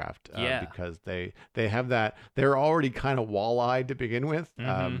Minecraft. Because they have that. They're already kind of wall-eyed to begin with.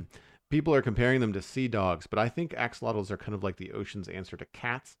 Mm-hmm. People are comparing them to sea dogs, but I think axolotls are kind of like the ocean's answer to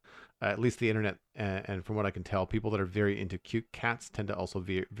cats. At least the internet, and from what I can tell, people that are very into cute cats tend to also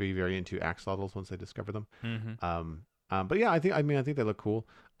be very into axolotls once they discover them. Mm-hmm. But yeah, I think they look cool.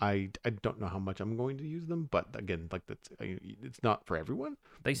 I don't know how much I'm going to use them, but again, like it's not for everyone.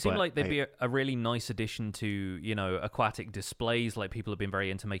 They seem like they'd be a really nice addition to, aquatic displays. Like people have been very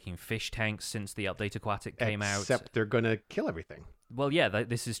into making fish tanks since the update Aquatic came out. Except they're going to kill everything. Well, yeah,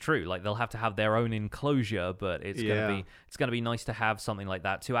 this is true. Like they'll have to have their own enclosure, but it's gonna be nice to have something like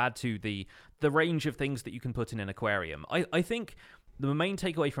that to add to the range of things that you can put in an aquarium. I think the main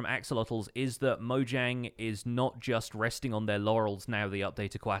takeaway from axolotls is that Mojang is not just resting on their laurels now the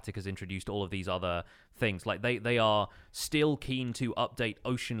update Aquatic has introduced all of these other things. Like they are still keen to update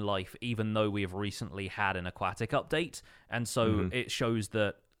ocean life, even though we have recently had an Aquatic update, and so it shows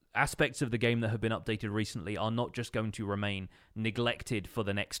that aspects of the game that have been updated recently are not just going to remain neglected for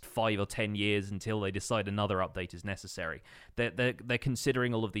the next 5 or 10 years until they decide another update is necessary. They're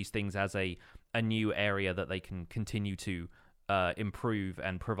considering all of these things as a new area that they can continue to improve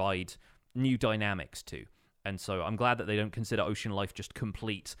and provide new dynamics to. And so I'm glad that they don't consider ocean life just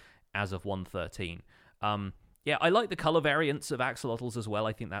complete as of 1.13. Yeah, I like the color variants of axolotls as well.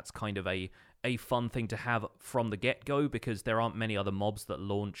 I think that's kind of a fun thing to have from the get-go because there aren't many other mobs that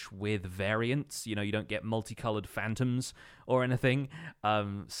launch with variants. You don't get multicolored phantoms or anything.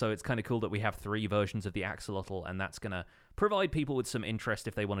 So it's kind of cool that we have 3 versions of the axolotl, and that's going to provide people with some interest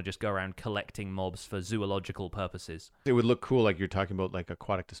if they want to just go around collecting mobs for zoological purposes. It would look cool, like you're talking about, like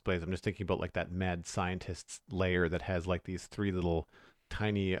aquatic displays. I'm just thinking about like that mad scientist's layer that has like these 3 little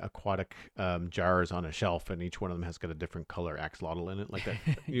tiny aquatic jars on a shelf, and each one of them has got a different color axolotl in it, like that.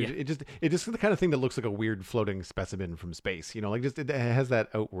 It just the kind of thing that looks like a weird floating specimen from space. Like just it has that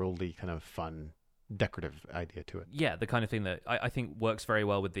outworldly kind of fun decorative idea to it. Yeah, the kind of thing that I think works very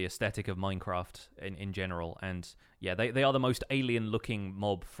well with the aesthetic of Minecraft in general. And yeah, they are the most alien looking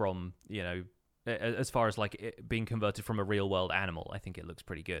mob from as far as like it being converted from a real world animal. I think it looks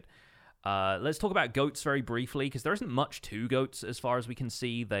pretty good. Let's talk about goats very briefly, because there isn't much to goats as far as we can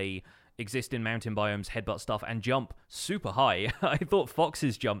see. They exist in mountain biomes, headbutt stuff, and jump super high. I thought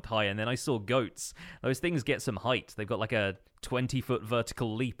foxes jumped high, and then I saw goats. Those things get some height. They've got like a 20-foot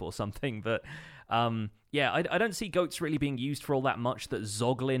vertical leap or something. But yeah, I don't see goats really being used for all that much that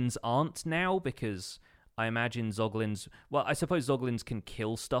zoglins aren't now, because I imagine zoglins... Well, I suppose zoglins can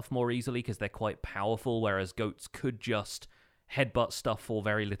kill stuff more easily because they're quite powerful, whereas goats could just headbutt stuff for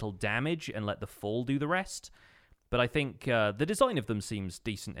very little damage and let the fall do the rest. But I think the design of them seems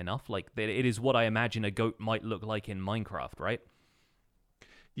decent enough. Like, it is what I imagine a goat might look like in Minecraft, right?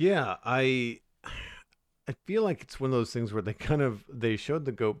 Yeah, I feel like it's one of those things where they showed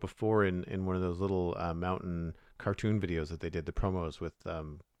the goat before in one of those little mountain cartoon videos that they did, the promos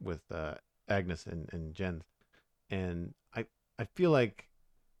with Agnes and Jen. And I feel like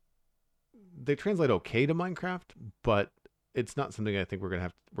they translate okay to Minecraft, but it's not something I think we're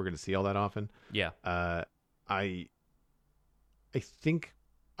gonna see all that often. Yeah. I think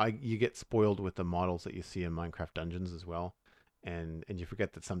you get spoiled with the models that you see in Minecraft dungeons as well, and you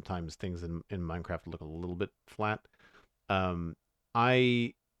forget that sometimes things in Minecraft look a little bit flat.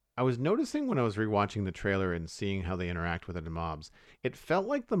 I was noticing when I was rewatching the trailer and seeing how they interact with the mobs, it felt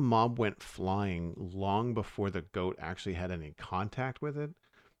like the mob went flying long before the goat actually had any contact with it.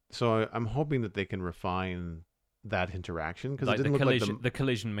 So I'm hoping that they can refine that interaction, because like it didn't look like the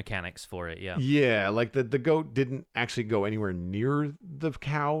collision mechanics for it. Yeah, like the goat didn't actually go anywhere near the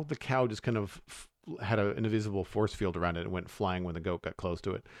cow. The cow just kind of had an invisible force field around it and went flying when the goat got close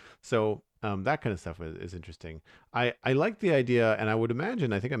to it. So that kind of stuff is interesting. I like the idea, and I would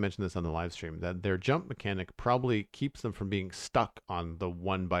imagine, I think I mentioned this on the live stream, that their jump mechanic probably keeps them from being stuck on the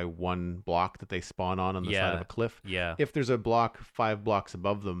 1x1 block that they spawn on the side of a cliff. Yeah. If there's a block 5 blocks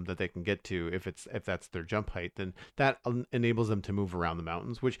above them that they can get to, if that's their jump height, then that enables them to move around the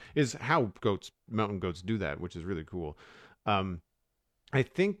mountains, which is how mountain goats do that, which is really cool. I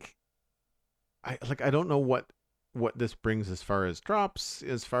think I don't know what this brings as far as drops,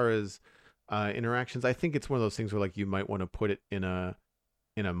 as far as interactions. I think it's one of those things where like you might want to put it in a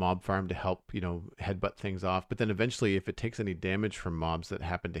mob farm to help, headbutt things off. But then eventually, if it takes any damage from mobs that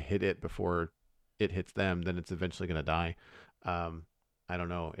happen to hit it before it hits them, then it's eventually going to die. I don't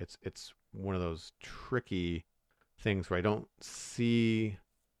know. It's one of those tricky things where I don't see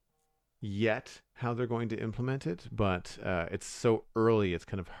yet how they're going to implement it, but it's so early, it's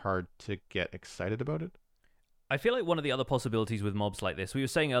kind of hard to get excited about it. I feel like one of the other possibilities with mobs like this, we were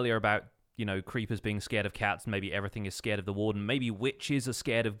saying earlier about, creepers being scared of cats, and maybe everything is scared of the warden. Maybe witches are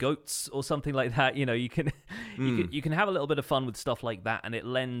scared of goats or something like that. You can you can have a little bit of fun with stuff like that, and it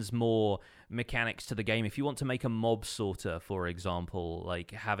lends more mechanics to the game. If you want to make a mob sorter, for example,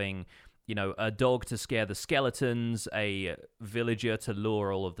 like having a dog to scare the skeletons, a villager to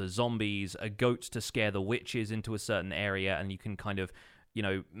lure all of the zombies, a goat to scare the witches into a certain area, and you can kind of,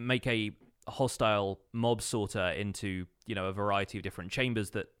 make a hostile mob sorter into, a variety of different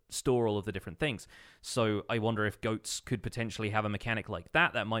chambers that store all of the different things. So I wonder if goats could potentially have a mechanic like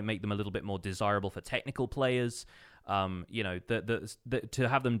that might make them a little bit more desirable for technical players. To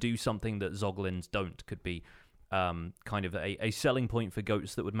have them do something that Zoglins don't could be kind of a selling point for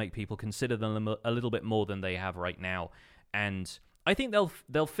goats that would make people consider them a little bit more than they have right now. And I think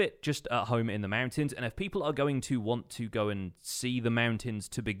they'll fit just at home in the mountains. And if people are going to want to go and see the mountains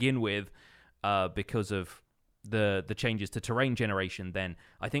to begin with, because of the changes to terrain generation, then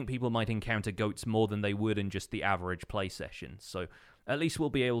I think people might encounter goats more than they would in just the average play session. So at least we'll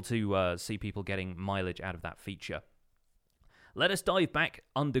be able to see people getting mileage out of that feature. Let us dive back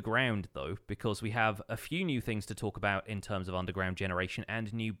underground, though, because we have a few new things to talk about in terms of underground generation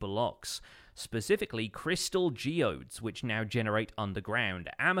and new blocks. Specifically, crystal geodes, which now generate underground.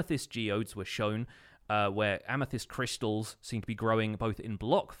 Amethyst geodes were shown, where amethyst crystals seem to be growing both in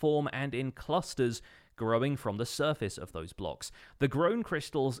block form and in clusters, growing from the surface of those blocks. The grown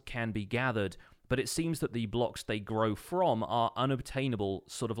crystals can be gathered, but it seems that the blocks they grow from are unobtainable,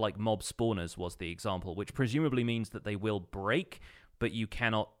 sort of like mob spawners was the example, which presumably means that they will break, but you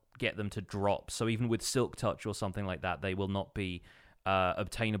cannot get them to drop. So even with Silk Touch or something like that, they will not be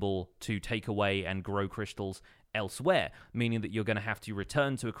obtainable to take away and grow crystals elsewhere, meaning that you're going to have to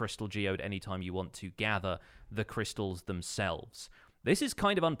return to a crystal geode anytime you want to gather the crystals themselves. This is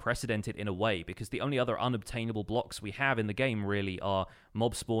kind of unprecedented in a way, because the only other unobtainable blocks we have in the game really are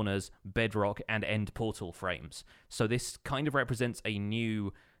mob spawners, bedrock, and end portal frames. So this kind of represents a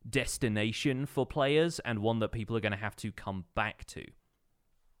new destination for players, and one that people are going to have to come back to.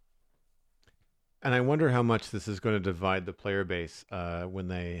 And I wonder how much this is going to divide the player base when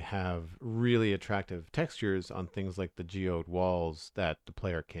they have really attractive textures on things like the geode walls that the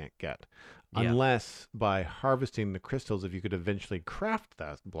player can't get. Yeah. Unless by harvesting the crystals, if you could eventually craft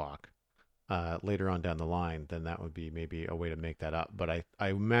that block later on down the line, then that would be maybe a way to make that up. But I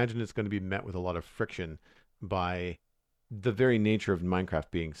imagine it's going to be met with a lot of friction by the very nature of Minecraft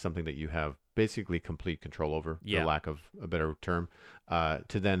being something that you have basically complete control over, for lack of a better term,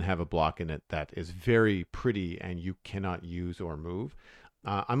 to then have a block in it that is very pretty and you cannot use or move.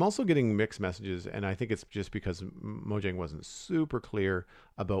 I'm also getting mixed messages, and I think it's just because Mojang wasn't super clear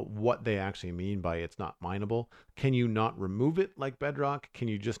about what they actually mean by it's not mineable. Can you not remove it like Bedrock? Can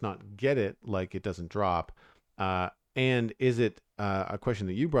you just not get it like it doesn't drop? And is it a question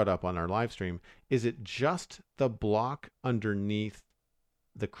that you brought up on our live stream? Is it just the block underneath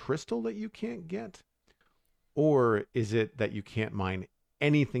the crystal that you can't get? Or is it that you can't mine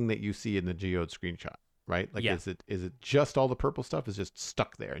anything that you see in the geode screenshot? Right? Like, is it just all the purple stuff is just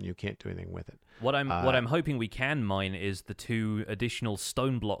stuck there and you can't do anything with it? What I'm hoping we can mine is the 2 additional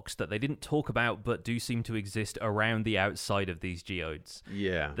stone blocks that they didn't talk about but do seem to exist around the outside of these geodes.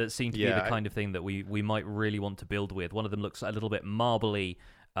 Yeah. That seem to be the kind of thing that we might really want to build with. One of them looks a little bit marbly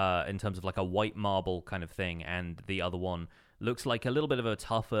in terms of like a white marble kind of thing, and the other one looks like a little bit of a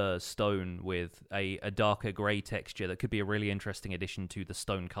tougher stone with a darker grey texture that could be a really interesting addition to the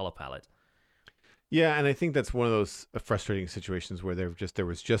stone color palette. Yeah, and I think that's one of those frustrating situations where there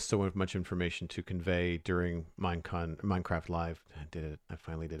was just so much information to convey during Minecraft Live. I did it. I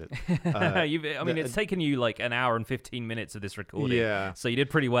finally did it. It's taken you like an hour and 15 minutes of this recording. Yeah. So you did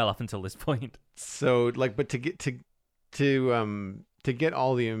pretty well up until this point. So but to get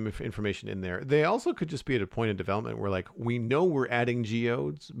all the information in there, they also could just be at a point of development where like we know we're adding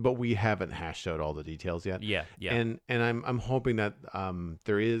geodes, but we haven't hashed out all the details yet. Yeah. And I'm hoping that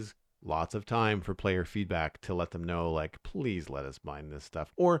there is lots of time for player feedback to let them know, like, please let us mine this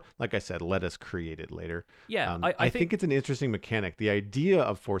stuff, or like I said, let us create it later. Yeah, I think it's an interesting mechanic. The idea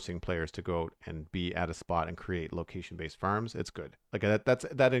of forcing players to go out and be at a spot and create location-based farms, it's good. Like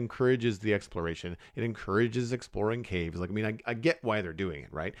that encourages the exploration. It encourages exploring caves. Like, I mean, I get why they're doing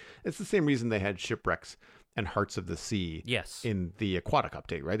it, right? It's the same reason they had shipwrecks and Hearts of the Sea in the aquatic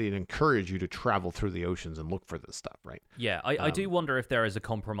update, right? They encourage you to travel through the oceans and look for this stuff, right? Yeah, I do wonder if there is a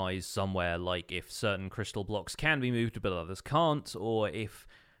compromise somewhere, like if certain crystal blocks can be moved but others can't, or if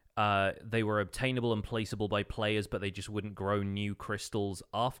they were obtainable and placeable by players but they just wouldn't grow new crystals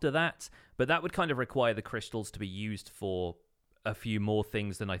after that. But that would kind of require the crystals to be used for a few more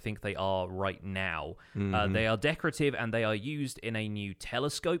things than I think they are right now. Mm-hmm. They are decorative and they are used in a new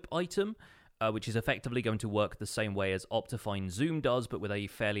telescope item, which is effectively going to work the same way as Optifine Zoom does, but with a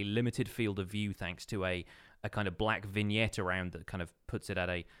fairly limited field of view thanks to a kind of black vignette around that kind of puts it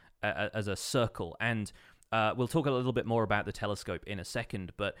at as a circle. And we'll talk a little bit more about the telescope in a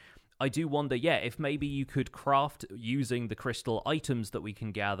second, but I do wonder, if maybe you could craft, using the crystal items that we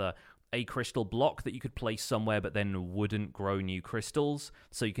can gather, a crystal block that you could place somewhere but then wouldn't grow new crystals,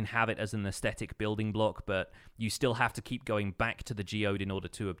 so you can have it as an aesthetic building block, but you still have to keep going back to the geode in order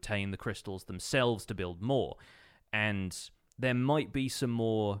to obtain the crystals themselves to build more. And there might be some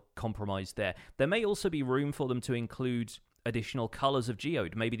more compromise there. There may also be room for them to include additional colors of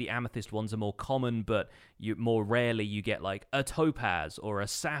geode. Maybe the amethyst ones are more common, but more rarely you get like a topaz or a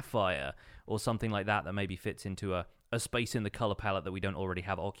sapphire or something like that maybe fits into a space in the color palette that we don't already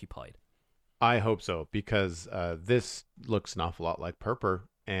have occupied. I hope so, because this looks an awful lot like purpur,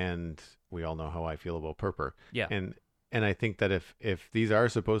 and we all know how I feel about purpur. Yeah. And I think that if these are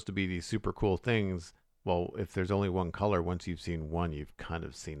supposed to be these super cool things, well, if there's only one color, once you've seen one, you've kind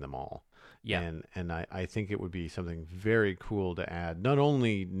of seen them all. Yeah. And I think it would be something very cool to add not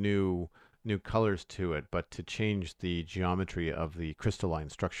only new colors to it, but to change the geometry of the crystalline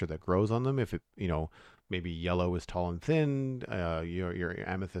structure that grows on them. If it, maybe yellow is tall and thin, your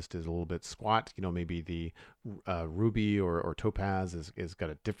amethyst is a little bit squat, maybe the ruby or topaz is got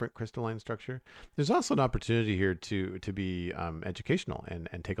a different crystalline structure. There's also an opportunity here to be educational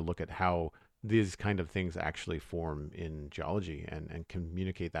and take a look at how these kind of things actually form in geology and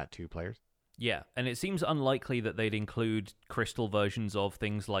communicate that to players. Yeah, and it seems unlikely that they'd include crystal versions of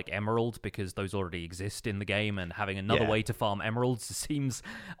things like emerald, because those already exist in the game, and having another way to farm emeralds seems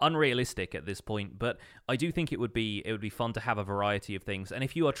unrealistic at this point. But I do think it would be fun to have a variety of things. And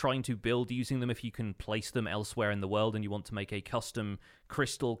if you are trying to build using them, if you can place them elsewhere in the world and you want to make a custom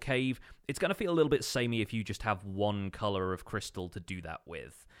crystal cave, it's going to feel a little bit samey if you just have one color of crystal to do that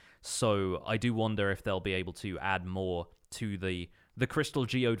with. So I do wonder if they'll be able to add more to the crystal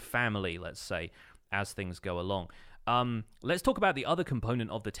geode family, let's say, as things go along. Let's talk about the other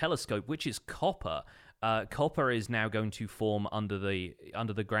component of the telescope, which is copper. Copper is now going to form under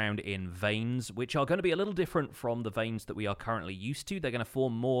the ground in veins, which are going to be a little different from the veins that we are currently used to. They're going to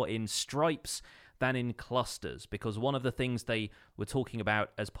form more in stripes than in clusters, because one of the things they were talking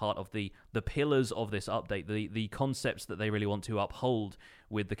about as part of the pillars of this update, the concepts that they really want to uphold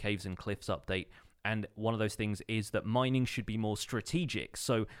with the Caves and Cliffs update, and one of those things is that mining should be more strategic.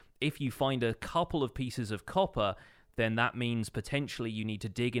 So if you find a couple of pieces of copper, then that means potentially you need to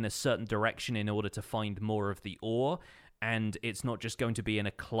dig in a certain direction in order to find more of the ore, and it's not just going to be in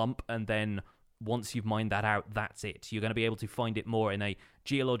a clump and then once you've mined that out, that's it. You're going to be able to find it more in a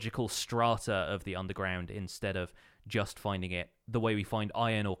geological strata of the underground instead of just finding it the way we find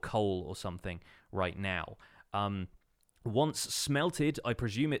iron or coal or something right now. Once smelted, I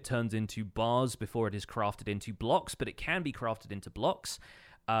presume it turns into bars before it is crafted into blocks, but it can be crafted into blocks.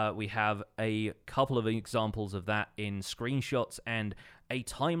 We have a couple of examples of that in screenshots and a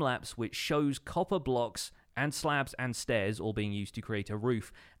time-lapse which shows copper blocks and slabs and stairs all being used to create a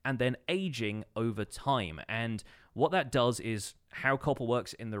roof and then aging over time. And what that does is, how copper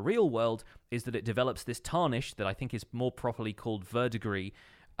works in the real world is that it develops this tarnish that I think is more properly called verdigris,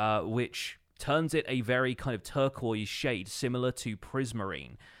 which turns it a very kind of turquoise shade similar to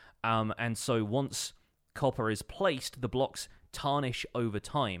prismarine. And so once copper is placed, the blocks tarnish over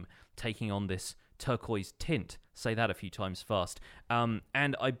time, taking on this turquoise tint. Say that a few times fast. And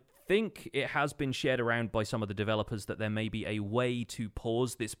I think it has been shared around by some of the developers that there may be a way to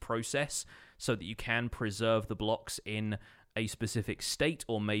pause this process so that you can preserve the blocks in a specific state,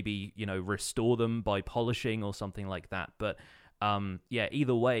 or maybe, restore them by polishing or something like that. But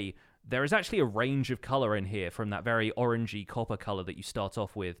either way, there is actually a range of color in here, from that very orangey copper color that you start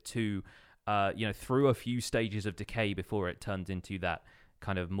off with to through a few stages of decay before it turns into that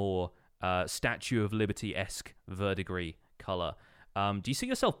kind of more Statue of Liberty-esque verdigris color. Do you see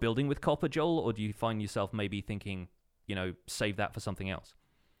yourself building with copper, Joel, or do you find yourself maybe thinking, save that for something else?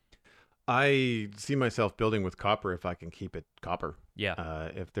 I see myself building with copper if I can keep it copper. Yeah.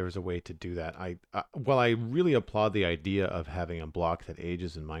 If there's a way to do that. I really applaud the idea of having a block that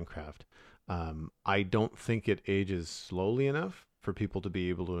ages in Minecraft. I don't think it ages slowly enough for people to be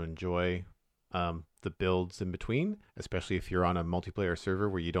able to enjoy the builds in between, especially if you're on a multiplayer server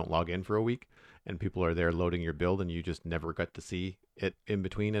where you don't log in for a week and people are there loading your build and you just never got to see it in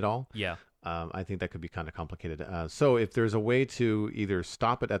between at all. Yeah. I think that could be kind of complicated. So if there's a way to either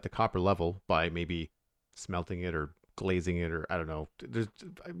stop it at the copper level by maybe smelting it or glazing it, or I don't know, there's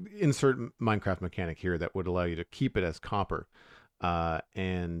insert Minecraft mechanic here that would allow you to keep it as copper. Or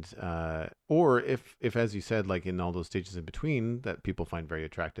if as you said, like in all those stages in between that people find very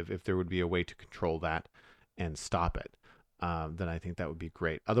attractive, if there would be a way to control that and stop it, then I think that would be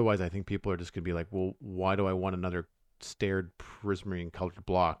great. Otherwise, I think people are just going to be like, well, why do I want another stared prismarine colored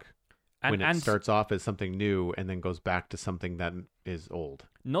block when it starts off as something new and then goes back to something that is old?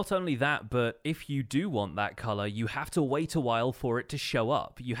 Not only that, but if you do want that color, you have to wait a while for it to show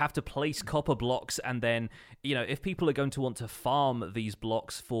up. You have to place copper blocks, and then, if people are going to want to farm these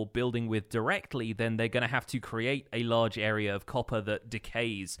blocks for building with directly, then they're going to have to create a large area of copper that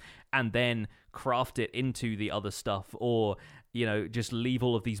decays and then craft it into the other stuff, or just leave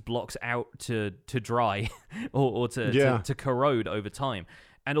all of these blocks out to dry or to corrode over time.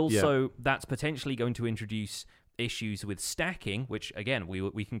 And also, that's potentially going to introduce issues with stacking, which, again,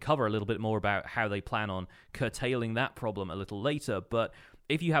 we can cover a little bit more about how they plan on curtailing that problem a little later. But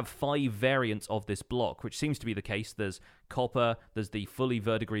if you have 5 variants of this block, which seems to be the case, there's copper, there's the fully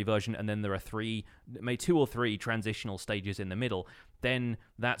verdigris version, and then there are 2 or 3 transitional stages in the middle, then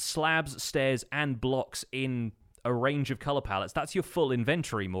that's slabs, stairs, and blocks in a range of color palettes. That's your full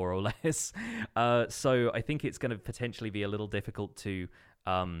inventory, more or less. So I think it's going to potentially be a little difficult to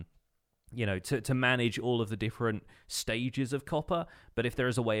manage all of the different stages of copper. But if there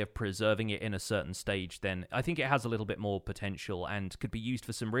is a way of preserving it in a certain stage, then I think it has a little bit more potential and could be used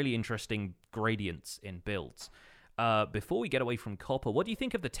for some really interesting gradients in builds. Before we get away from copper, what do you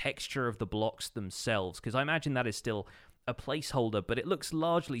think of the texture of the blocks themselves? Because I imagine that is still a placeholder, but it looks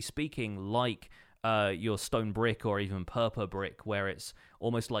largely speaking like your stone brick or even purple brick, where it's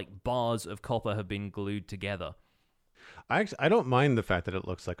almost like bars of copper have been glued together. I don't mind the fact that it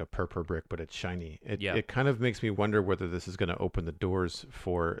looks like a purple brick, but it's shiny. It kind of makes me wonder whether this is going to open the doors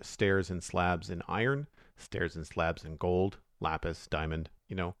for stairs and slabs in iron, stairs and slabs in gold, lapis, diamond.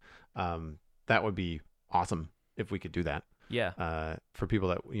 That would be awesome if we could do that. Yeah. For people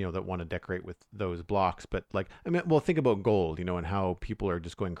that that want to decorate with those blocks, but think about gold, and how people are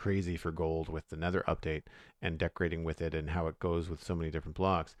just going crazy for gold with the Nether update and decorating with it, and how it goes with so many different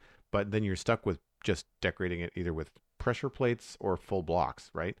blocks. But then you're stuck with just decorating it either with pressure plates or full blocks,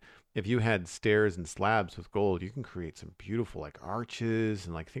 right? If you had stairs and slabs with gold, you can create some beautiful arches,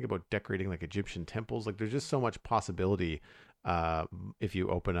 and think about decorating Egyptian temples. There's just so much possibility if you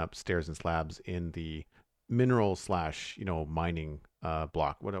open up stairs and slabs in the mineral / mining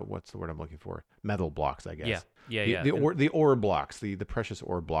block. What's the word I'm looking for? Metal blocks, I guess. Yeah. The ore blocks, the precious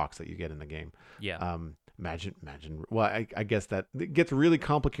ore blocks that you get in the game. Yeah. Imagine. Well, I guess that it gets really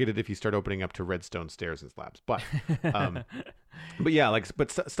complicated if you start opening up to redstone stairs and slabs. But, but yeah,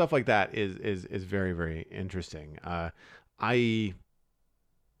 stuff like that is very, very interesting. I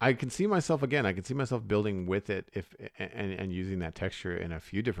can see myself again. I can see myself building with it and using that texture in a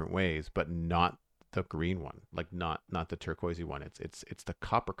few different ways, but not the green one, not the turquoisey one. It's the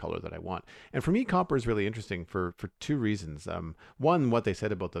copper color that I want. And for me, copper is really interesting for 2 reasons. One, what they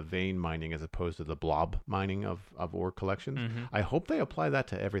said about the vein mining as opposed to the blob mining of ore collections. Mm-hmm. I hope they apply that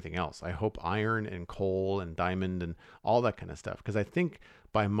to everything else. I hope iron and coal and diamond and all that kind of stuff, because I think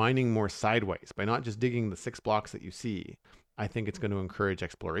by mining more sideways, by not just digging the 6 blocks that you see, I think it's going to encourage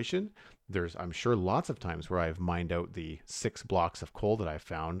exploration. There's, I'm sure, lots of times where I've mined out the 6 blocks of coal that I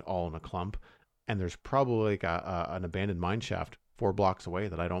found all in a clump, and there's probably an abandoned mine shaft 4 blocks away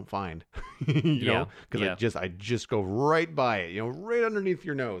that I don't find, because I just go right by it, right underneath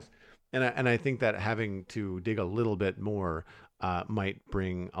your nose. And I think that having to dig a little bit more might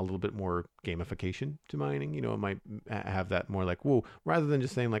bring a little bit more gamification to mining. It might have that more like, whoa, rather than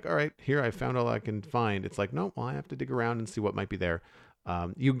just saying like, all right, here I found all I can find. It's like, no, well, I have to dig around and see what might be there.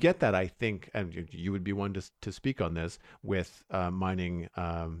 You get that, I think, and you would be one to speak on this with mining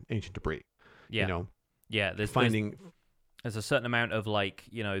ancient debris. Yeah. Yeah, there's a certain amount of like,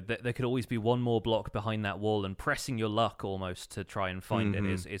 there could always be one more block behind that wall, and pressing your luck almost to try and find it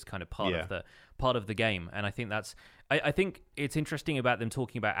is kind of part of the game. And I think I think it's interesting about them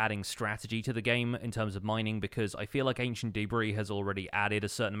talking about adding strategy to the game in terms of mining, because I feel like Ancient Debris has already added a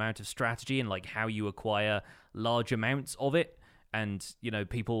certain amount of strategy and like how you acquire large amounts of it. And,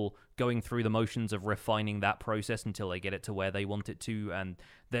 people going through the motions of refining that process until they get it to where they want it to. And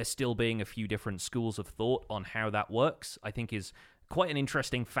there still being a few different schools of thought on how that works, I think is quite an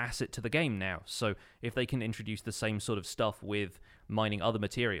interesting facet to the game now. So if they can introduce the same sort of stuff with mining other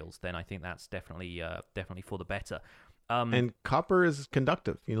materials, then I think that's definitely for the better. And copper is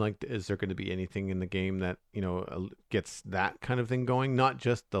conductive. Is there going to be anything in the game that gets that kind of thing going? Not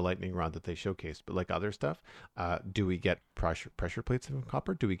just the lightning rod that they showcased, but like other stuff. Do we get pressure plates of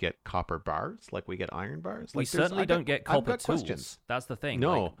copper? Do we get copper bars like we get iron bars? We certainly don't get copper tools. Questions. That's the thing.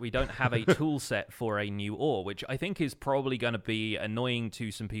 No, we don't have a tool set for a new ore, which I think is probably going to be annoying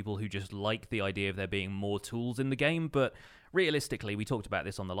to some people who just like the idea of there being more tools in the game, but realistically, we talked about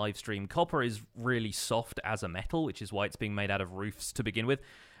this on the live stream, copper is really soft as a metal, which is why it's being made out of roofs to begin with.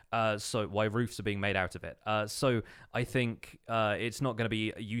 So why roofs are being made out of it. So I think it's not going to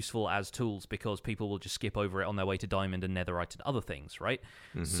be useful as tools because people will just skip over it on their way to diamond and netherite and other things, right?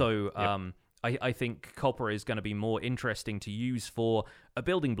 Mm-hmm. So I think copper is going to be more interesting to use for a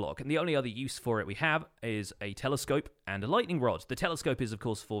building block. And the only other use for it we have is a telescope and a lightning rod. The telescope is, of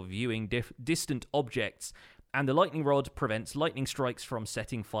course, for viewing distant objects, and the lightning rod prevents lightning strikes from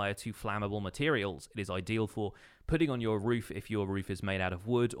setting fire to flammable materials. It is ideal for putting on your roof if your roof is made out of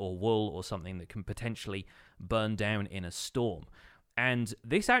wood or wool or something that can potentially burn down in a storm. And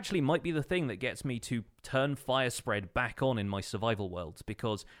this actually might be the thing that gets me to turn fire spread back on in my survival worlds,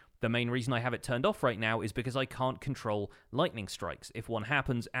 because the main reason I have it turned off right now is because I can't control lightning strikes. If one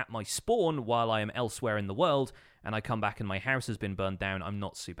happens at my spawn while I am elsewhere in the world and I come back and my house has been burned down, I'm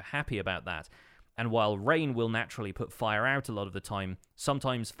not super happy about that. And while rain will naturally put fire out a lot of the time,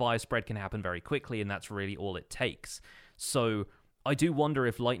 sometimes fire spread can happen very quickly, and that's really all it takes. So I do wonder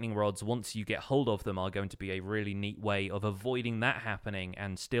if lightning rods, once you get hold of them, are going to be a really neat way of avoiding that happening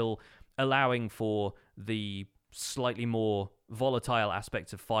and still allowing for the slightly more volatile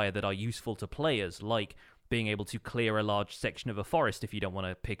aspects of fire that are useful to players, like being able to clear a large section of a forest if you don't want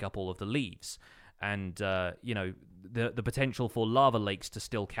to pick up all of the leaves. And, the potential for lava lakes to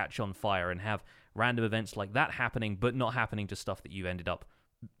still catch on fire and have random events like that happening, but not happening to stuff that you ended up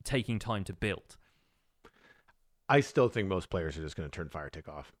taking time to build. I still think most players are just going to turn fire tick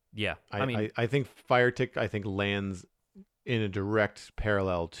off. Yeah. I think fire tick, lands in a direct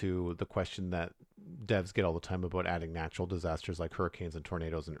parallel to the question that devs get all the time about adding natural disasters like hurricanes and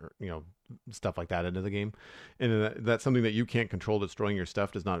tornadoes and stuff like that into the game, and that's something that you can't control. Destroying your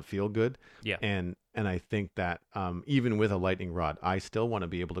stuff does not feel good. Yeah. And I think that even with a lightning rod, I still want to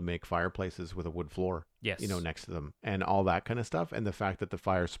be able to make fireplaces with a wood floor. Yes. Next to them and all that kind of stuff. And the fact that the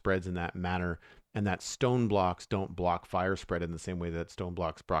fire spreads in that manner, and that stone blocks don't block fire spread in the same way that stone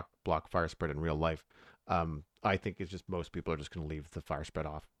blocks block fire spread in real life. I think it's just most people are just going to leave the fire spread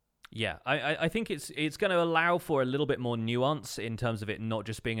off. Yeah, I think it's going to allow for a little bit more nuance in terms of it not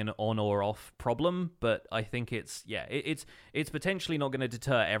just being an on or off problem, but I think it's potentially not going to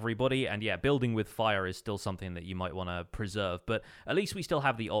deter everybody, and building with fire is still something that you might want to preserve, but at least we still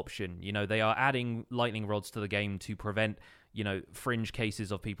have the option. They are adding lightning rods to the game to prevent fringe cases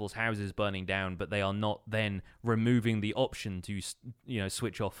of people's houses burning down, but they are not then removing the option to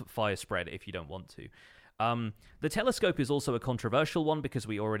switch off fire spread if you don't want to. The telescope is also a controversial one because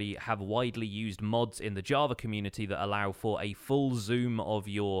we already have widely used mods in the Java community that allow for a full zoom of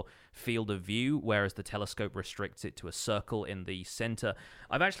your field of view, whereas the telescope restricts it to a circle in the center.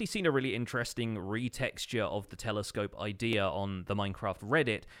 I've actually seen a really interesting retexture of the telescope idea on the Minecraft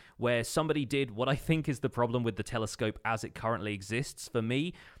Reddit, where somebody did what I think is the problem with the telescope as it currently exists for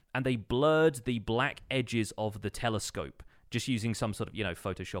me, and they blurred the black edges of the telescope, just using some sort of,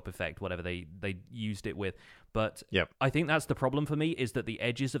 Photoshop effect, whatever they used it with. But I think that's the problem for me, is that the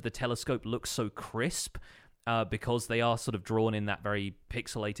edges of the telescope look so crisp because they are sort of drawn in that very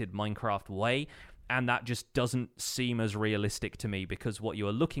pixelated Minecraft way. And that just doesn't seem as realistic to me, because what you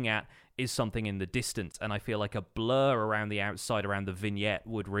are looking at is something in the distance. And I feel like a blur around the outside, around the vignette,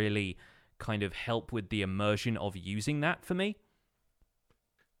 would really kind of help with the immersion of using that for me.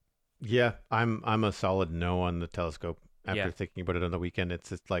 Yeah, I'm a solid no on the telescope. after Yeah, thinking about it on the weekend. It's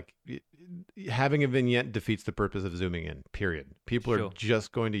just like having a vignette defeats the purpose of zooming in, period. People are sure.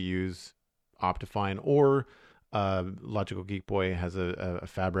 just going to use Optifine, or Logical Geek Boy has a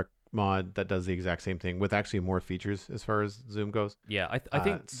fabric mod that does the exact same thing with actually more features as far as zoom goes. Yeah, I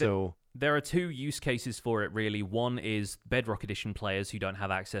think that So there are two use cases for it, really. One is Bedrock Edition players who don't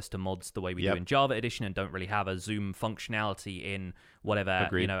have access to mods the way we do Yep, in Java Edition and don't really have a zoom functionality in whatever,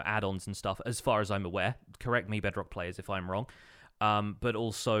 agreed. add-ons and stuff, as far as I'm aware. Correct me, Bedrock players, if I'm wrong. But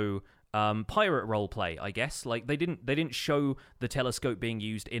also pirate roleplay, I guess. Like they didn't show the telescope being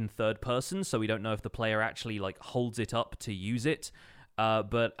used in third person, so we don't know if the player actually like holds it up to use it.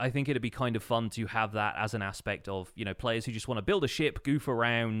 But I think it'd be kind of fun to have that as an aspect of, players who just want to build a ship, goof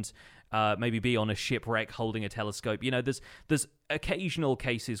around, maybe be on a shipwreck holding a telescope. There's occasional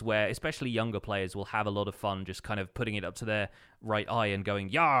cases where, especially younger players, will have a lot of fun just kind of putting it up to their right eye and going,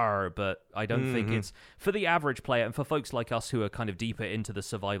 yar, but I don't think it's, for the average player, and for folks like us who are kind of deeper into the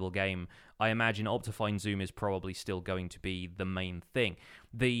survival game, I imagine Optifine Zoom is probably still going to be the main thing.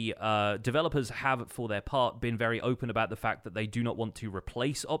 The developers have, for their part, been very open about the fact that they do not want to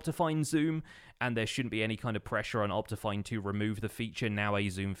replace Optifine Zoom, and there shouldn't be any kind of pressure on Optifine to remove the feature. Now a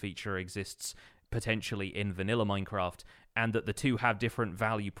Zoom feature exists potentially in vanilla Minecraft, and that the two have different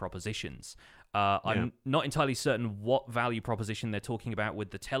value propositions. I'm not entirely certain what value proposition they're talking about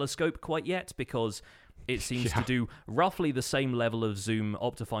with the telescope quite yet, because it seems to do roughly the same level of zoom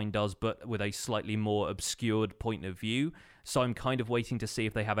Optifine does, but with a slightly more obscured point of view. So I'm kind of waiting to see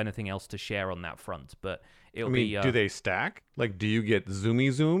if they have anything else to share on that front. But it'll be... do they stack? Like, do you get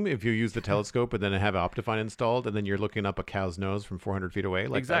zoomy zoom if you use the telescope and then have Optifine installed, and then you're looking up a cow's nose from 400 feet away?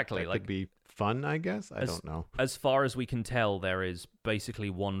 Like, exactly. that could be fun, I guess. I don't know. As far as we can tell, there is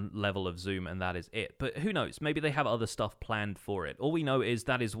basically one level of zoom, and that is it. But who knows? Maybe they have other stuff planned for it. All we know is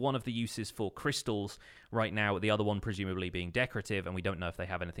that is one of the uses for crystals right now, the other one presumably being decorative, and we don't know if they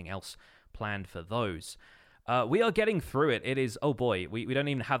have anything else planned for those. We are getting through it. It is, oh boy, we don't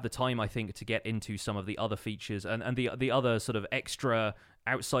even have the time, I think, to get into some of the other features and the other sort of extra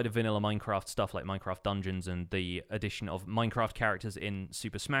outside of vanilla Minecraft stuff like Minecraft Dungeons and the addition of Minecraft characters in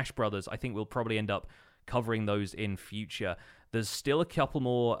Super Smash Brothers. I think we'll probably end up covering those in future. There's still a couple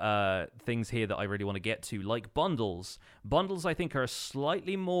more things here that I really want to get to, like bundles. Bundles, I think, are a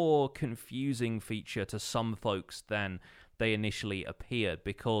slightly more confusing feature to some folks than they initially appeared,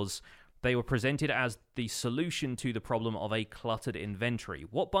 because they were presented as the solution to the problem of a cluttered inventory.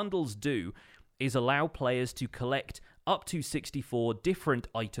 What bundles do is allow players to collect up to 64 different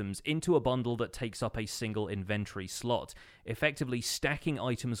items into a bundle that takes up a single inventory slot, effectively stacking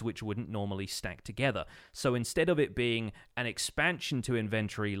items which wouldn't normally stack together. So instead of it being an expansion to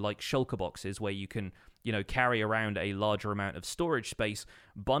inventory like shulker boxes, where you can, carry around a larger amount of storage space,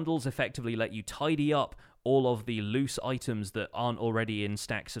 bundles effectively let you tidy up all of the loose items that aren't already in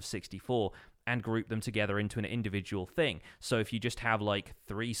stacks of 64 and group them together into an individual thing. So if you just have like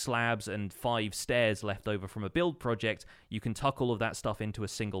 3 slabs and 5 stairs left over from a build project, you can tuck all of that stuff into a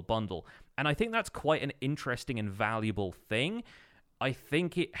single bundle. And I think that's quite an interesting and valuable thing. I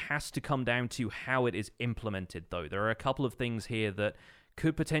think it has to come down to how it is implemented, though. There are a couple of things here that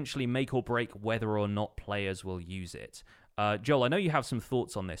could potentially make or break whether or not players will use it. Joel, I know you have some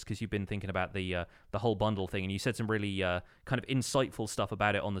thoughts on this because you've been thinking about the whole bundle thing, and you said some really kind of insightful stuff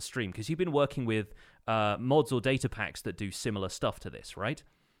about it on the stream, because you've been working with mods or data packs that do similar stuff to this, right?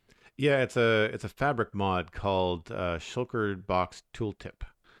 Yeah, it's a fabric mod called Shulker Box Tooltip.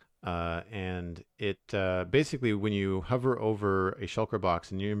 And it basically, when you hover over a shulker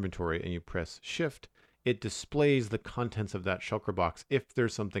box in your inventory and you press shift, it displays the contents of that shulker box if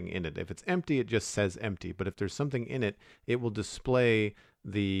there's something in it. If it's empty, it just says empty. But if there's something in it, it will display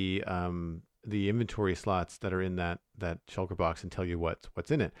the inventory slots that are in that shulker box and tell you what's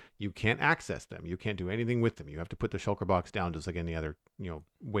in it. You can't access them. You can't do anything with them. You have to put the shulker box down, just like any other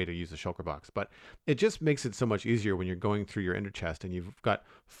way to use the shulker box. But it just makes it so much easier when you're going through your ender chest and you've got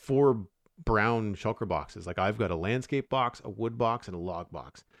 4 brown shulker boxes. Like I've got a landscape box, a wood box, and a log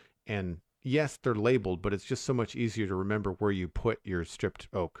box. And yes, they're labeled, but it's just so much easier to remember where you put your stripped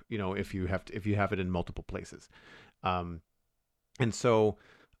oak, if you have it in multiple places. And so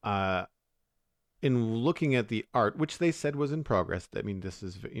in looking at the art, which they said was in progress, I mean, this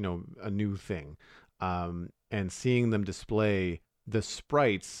is, a new thing, and seeing them display the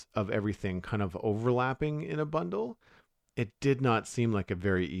sprites of everything kind of overlapping in a bundle, it did not seem like a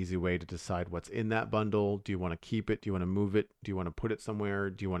very easy way to decide what's in that bundle. Do you want to keep it? Do you want to move it? Do you want to put it somewhere?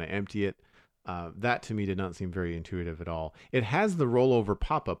 Do you want to empty it? That to me did not seem very intuitive at all. It has the rollover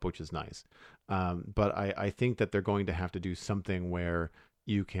pop-up, which is nice. But I think that they're going to have to do something where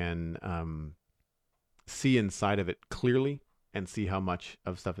you can see inside of it clearly and see how much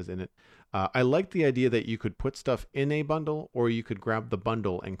of stuff is in it. I like the idea that you could put stuff in a bundle, or you could grab the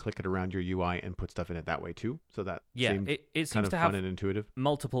bundle and click it around your UI and put stuff in it that way too. So that seems it kind seems of to fun have and intuitive.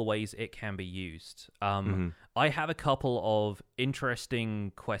 multiple ways it can be used. Mm-hmm. I have a couple of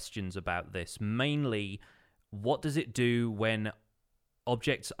interesting questions about this. Mainly, what does it do when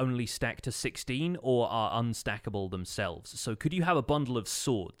objects only stack to 16 or are unstackable themselves? So could you have a bundle of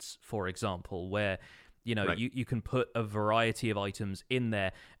swords, for example, where Right. you can put a variety of items in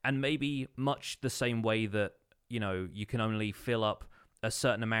there, and maybe much the same way that you can only fill up a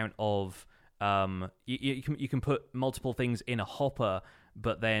certain amount of you can put multiple things in a hopper,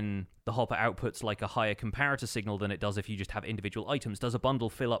 but then the hopper outputs like a higher comparator signal than it does if you just have individual items. Does a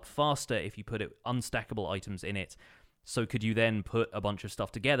bundle fill up faster if you put unstackable items in it? So could you then put a bunch of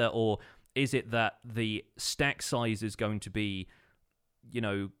stuff together, or is it that the stack size is going to be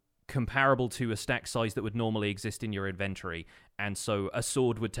comparable to a stack size that would normally exist in your inventory, and so a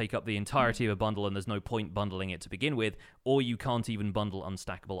sword would take up the entirety of a bundle and there's no point bundling it to begin with, or you can't even bundle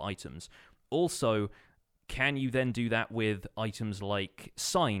unstackable items? Also, can you then do that with items like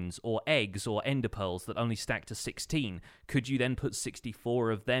signs or eggs or ender pearls that only stack to 16? Could you then put 64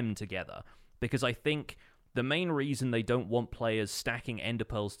 of them together? Because I think the main reason they don't want players stacking ender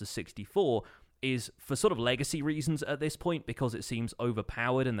pearls to 64 is for sort of legacy reasons at this point, because it seems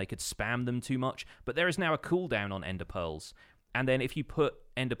overpowered and they could spam them too much. But there is now a cooldown on ender pearls, and then if you put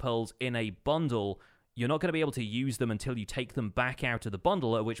ender pearls in a bundle, you're not going to be able to use them until you take them back out of the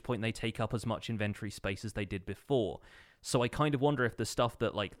bundle, at which point they take up as much inventory space as they did before. So I kind of wonder if the stuff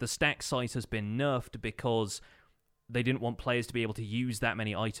that, like, the stack size has been nerfed because they didn't want players to be able to use that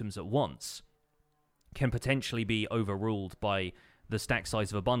many items at once, can potentially be overruled by the stack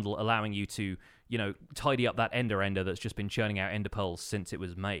size of a bundle, allowing you to, tidy up that ender that's just been churning out ender pearls since it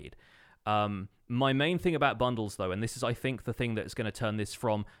was made. My main thing about bundles, though, and this is, I think, the thing that's going to turn this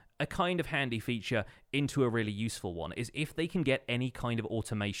from a kind of handy feature into a really useful one, is if they can get any kind of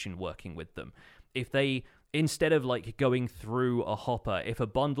automation working with them. If they, instead of like going through a hopper, if a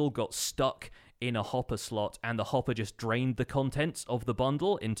bundle got stuck in a hopper slot and the hopper just drained the contents of the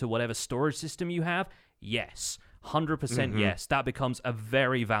bundle into whatever storage system you have, yes. 100% yes, that becomes a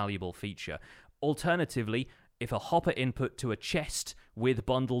very valuable feature. Alternatively, if a hopper input to a chest with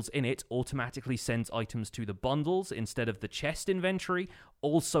bundles in it automatically sends items to the bundles instead of the chest inventory,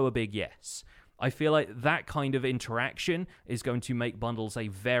 also a big yes. I feel like that kind of interaction is going to make bundles a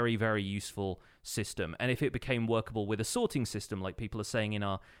very, very useful system. And if it became workable with a sorting system, like people are saying in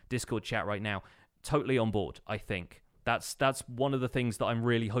our Discord chat right now, totally on board, I think. That's one of the things that I'm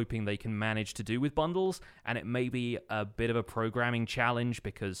really hoping they can manage to do with bundles, and it may be a bit of a programming challenge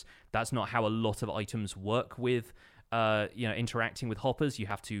because that's not how a lot of items work with, interacting with hoppers. You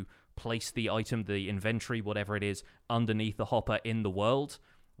have to place the item, the inventory, whatever it is, underneath the hopper in the world,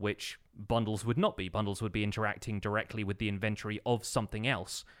 which bundles would not be. Bundles would be interacting directly with the inventory of something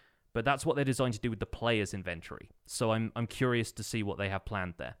else, but that's what they're designed to do with the player's inventory. So I'm curious to see what they have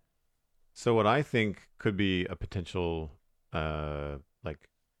planned there. So what I think could be a potential like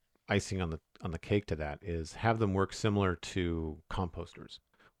icing on the cake to that is have them work similar to composters,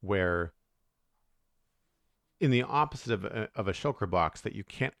 where in the opposite of a shulker box that you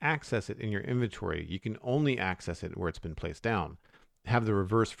can't access it in your inventory, you can only access it where it's been placed down. Have the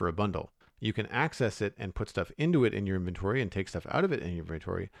reverse for a bundle. You can access it and put stuff into it in your inventory and take stuff out of it in your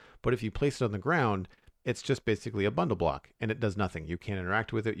inventory, but if you place it on the ground, it's just basically a bundle block, and it does nothing. You can't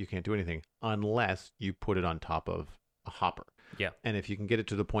interact with it. You can't do anything unless you put it on top of a hopper. Yeah. And if you can get it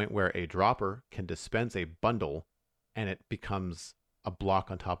to the point where a dropper can dispense a bundle and it becomes a block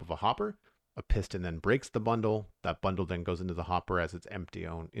on top of a hopper, a piston then breaks the bundle. That bundle then goes into the hopper as its empty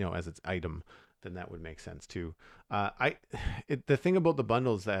own, as its item. Then that would make sense too. The thing about the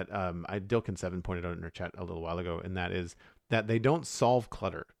bundles that Dilkin7 pointed out in our chat a little while ago, and that is that they don't solve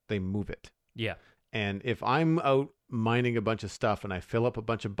clutter. They move it. Yeah. And if I'm out mining a bunch of stuff and I fill up a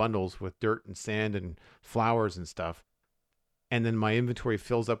bunch of bundles with dirt and sand and flowers and stuff, and then my inventory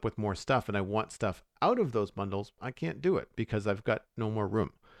fills up with more stuff and I want stuff out of those bundles, I can't do it because I've got no more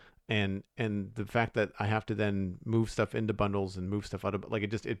room. And the fact that I have to then move stuff into bundles and move stuff out of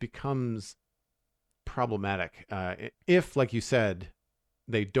it becomes problematic. If, like you said,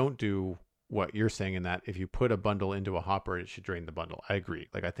 they don't do what you're saying in that if you put a bundle into a hopper, it should drain the bundle. I agree.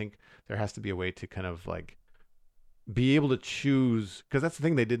 I think there has to be a way to kind of be able to choose, because that's the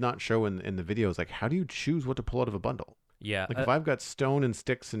thing they did not show in the videos. How do you choose what to pull out of a bundle? Yeah. If I've got stone and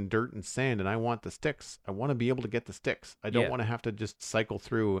sticks and dirt and sand and I want the sticks, I want to be able to get the sticks. I don't want to have to just cycle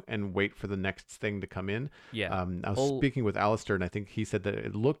through and wait for the next thing to come in. Yeah. I was speaking with Alistair, and I think he said that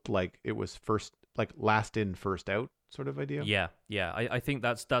it looked like it was first like last in, first out sort of idea. Yeah. I think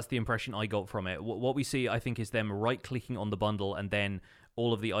that's the impression I got from it. What we see, I think, is them right-clicking on the bundle, and then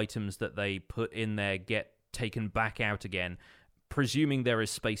all of the items that they put in there get taken back out again, presuming there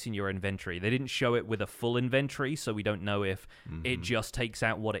is space in your inventory. They didn't show it with a full inventory, so we don't know if it just takes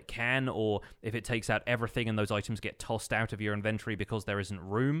out what it can, or if it takes out everything and those items get tossed out of your inventory because there isn't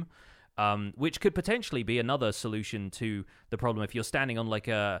room. Which could potentially be another solution to the problem. If you're standing on like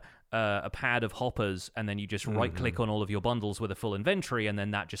a pad of hoppers and then you just right-click on all of your bundles with a full inventory, and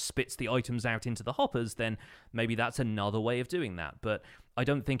then that just spits the items out into the hoppers, then maybe that's another way of doing that. But I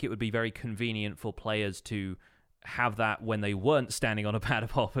don't think it would be very convenient for players to have that when they weren't standing on a pad of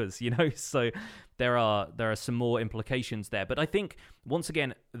hoppers, you know? So there are some more implications there. But I think, once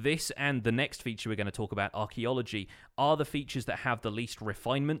again, this and the next feature we're going to talk about, archaeology, are the features that have the least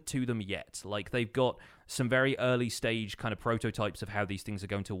refinement to them yet. Like, they've got some very early stage kind of prototypes of how these things are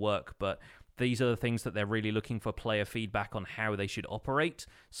going to work, but these are the things that they're really looking for player feedback on how they should operate.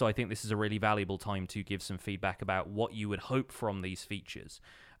 So I think this is a really valuable time to give some feedback about what you would hope from these features.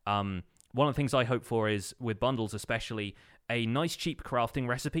 One of the things I hope for is, with bundles especially, a nice cheap crafting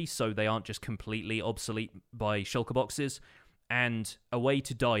recipe so they aren't just completely obsolete by shulker boxes, and a way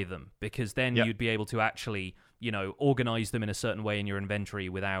to dye them, because then you'd be able to actually, you know, organize them in a certain way in your inventory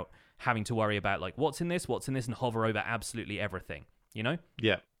without having to worry about, like, what's in this, and hover over absolutely everything, you know?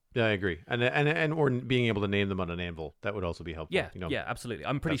 Yeah, I agree, and or being able to name them on an anvil, that would also be helpful. Yeah, you know? yeah, absolutely.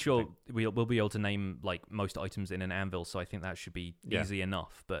 I'm pretty sure we'll be able to name like most items in an anvil, so I think that should be easy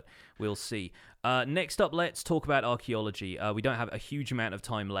enough. But we'll see. Next up, let's talk about archaeology. We don't have a huge amount of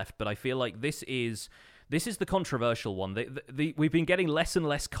time left, but I feel like this is the controversial one. We've been getting less and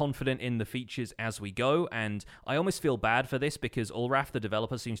less confident in the features as we go, and I almost feel bad for this because Allrath, the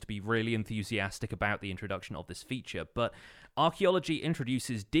developer, seems to be really enthusiastic about the introduction of this feature. But archaeology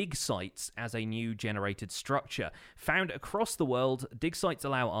introduces dig sites as a new generated structure. Found across the world, dig sites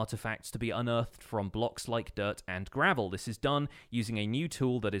allow artifacts to be unearthed from blocks like dirt and gravel. This is done using a new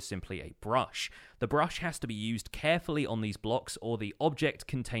tool that is simply a brush. The brush has to be used carefully on these blocks, or the object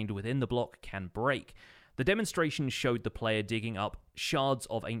contained within the block can break. The demonstration showed the player digging up shards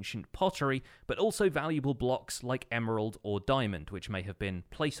of ancient pottery, but also valuable blocks like emerald or diamond, which may have been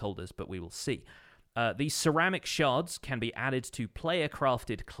placeholders, but we will see. These ceramic shards can be added to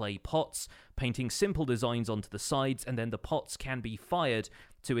player-crafted clay pots, painting simple designs onto the sides, and then the pots can be fired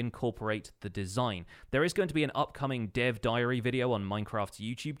to incorporate the design. There is going to be an upcoming dev diary video on Minecraft's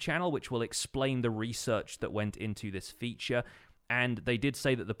YouTube channel, which will explain the research that went into this feature. And they did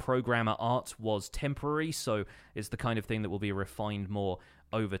say that the programmer art was temporary, so it's the kind of thing that will be refined more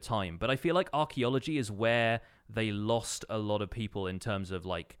over time. But I feel like archaeology is where they lost a lot of people in terms of,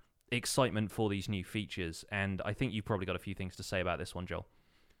 like, excitement for these new features. And I think you've probably got a few things to say about this one, Joel.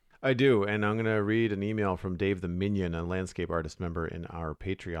 I do, and I'm going to read an email from Dave the Minion, a landscape artist member in our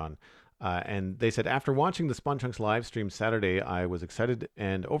Patreon. And they said, after watching the Spawn Chunks live stream Saturday, I was excited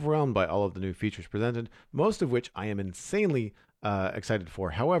and overwhelmed by all of the new features presented, most of which I am insanely excited for.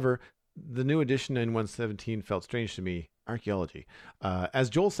 However, the new addition in 1.17 felt strange to me. Archaeology.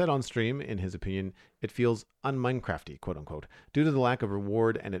 As Joel said on stream, in his opinion, it feels un-Minecrafty, quote unquote, due to the lack of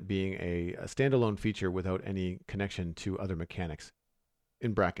reward and it being a standalone feature without any connection to other mechanics.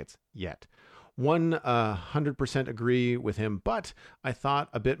 In brackets, yet. 100% agree with him, but I thought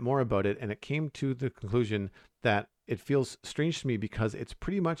a bit more about it and it came to the conclusion that it feels strange to me because it's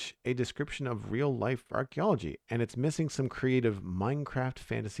pretty much a description of real life archaeology and it's missing some creative Minecraft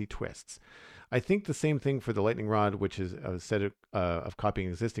fantasy twists. I think the same thing for the lightning rod, which is a set of copying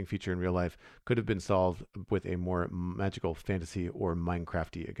an existing feature in real life, could have been solved with a more magical fantasy or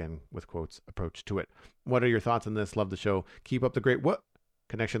Minecrafty, again with quotes, approach to it. What are your thoughts on this? Love the show. Keep up the great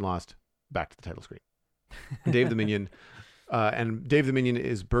connection lost. Back to the title screen. Dave the Minion. And Dave the Minion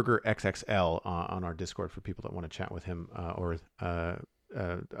is Burger XXL on our Discord for people that want to chat with him or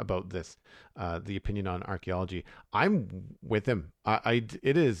about this, the opinion on archaeology. I'm with him.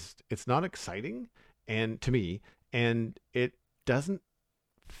 It's not exciting and to me, and it doesn't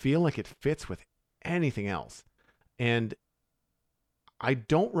feel like it fits with anything else. And I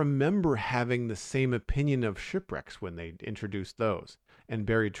don't remember having the same opinion of shipwrecks when they introduced those and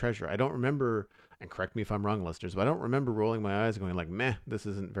buried treasure. I don't remember, and correct me if I'm wrong, listeners, but I don't remember rolling my eyes and going like, meh, this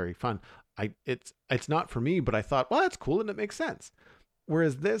isn't very fun. It's not for me, but I thought, well, that's cool and it makes sense.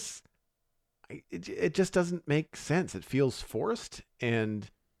 Whereas this, it just doesn't make sense. It feels forced. And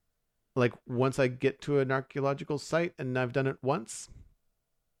like once I get to an archaeological site and I've done it once,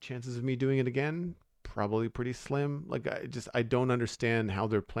 chances of me doing it again, probably pretty slim. Like I don't understand how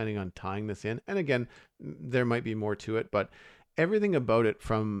they're planning on tying this in. And again, there might be more to it, but everything about it,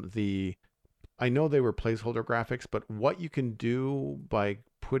 from the I know they were placeholder graphics, but what you can do by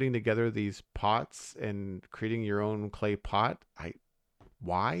putting together these pots and creating your own clay pot,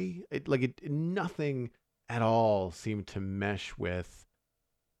 nothing at all seemed to mesh with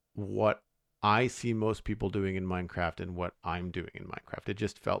what I see most people doing in Minecraft and what I'm doing in Minecraft. It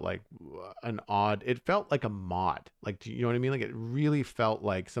just felt like it felt like a mod. Like, do you know what I mean? Like, it really felt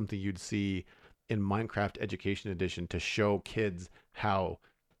like something you'd see in Minecraft Education Edition to show kids how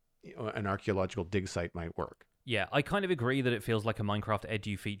an archaeological dig site might work. Yeah, I kind of agree that it feels like a Minecraft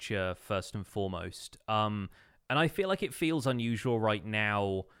edu feature first and foremost. And I feel like it feels unusual right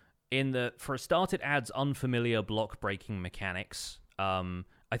now in that, for a start, it adds unfamiliar block-breaking mechanics.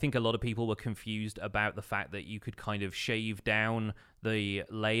 I think a lot of people were confused about the fact that you could kind of shave down the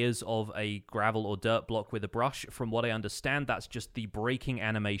layers of a gravel or dirt block with a brush. From what I understand, that's just the breaking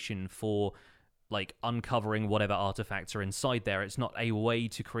animation for like uncovering whatever artifacts are inside there. It's not a way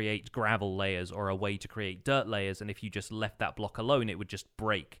to create gravel layers or a way to create dirt layers, and if you just left that block alone, it would just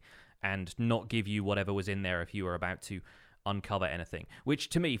break and not give you whatever was in there if you were about to uncover anything, which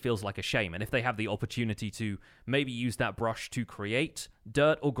to me feels like a shame. And if they have the opportunity to maybe use that brush to create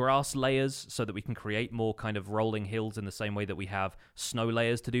dirt or grass layers so that we can create more kind of rolling hills in the same way that we have snow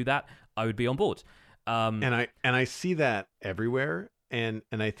layers to do that, I would be on board. And I see that everywhere, and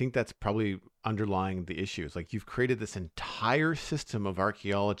I think that's probably underlying the issues. Like, you've created this entire system of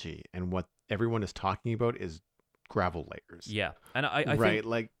archaeology, and what everyone is talking about is gravel layers. Yeah, and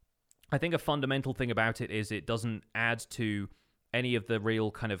I think a fundamental thing about it is it doesn't add to any of the real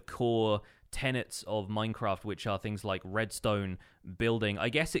kind of core tenets of Minecraft, which are things like redstone building. I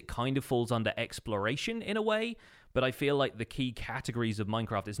guess it kind of falls under exploration in a way, but I feel like the key categories of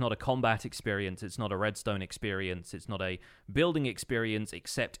Minecraft, it's not a combat experience, it's not a redstone experience, it's not a building experience,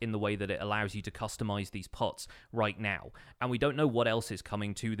 except in the way that it allows you to customize these pots right now. And we don't know what else is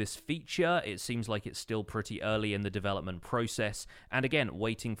coming to this feature. It seems like it's still pretty early in the development process, and again,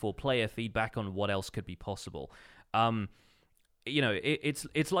 waiting for player feedback on what else could be possible.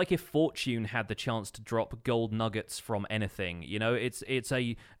 It's like if Fortune had the chance to drop gold nuggets from anything. It's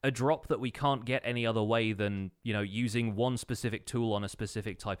a drop that we can't get any other way than, using one specific tool on a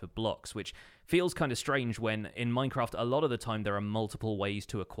specific type of blocks, which feels kind of strange when in Minecraft a lot of the time there are multiple ways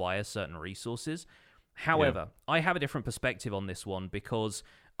to acquire certain resources. However, I have a different perspective on this one because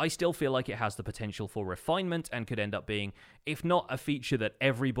I still feel like it has the potential for refinement and could end up being, if not a feature that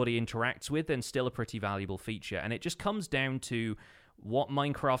everybody interacts with, then still a pretty valuable feature. And it just comes down to what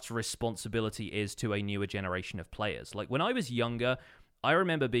Minecraft's responsibility is to a newer generation of players. Like, when I was younger, I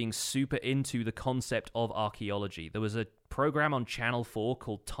remember being super into the concept of archaeology. There was a program on Channel 4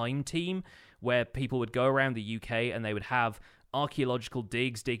 called Time Team where people would go around the UK and they would have archaeological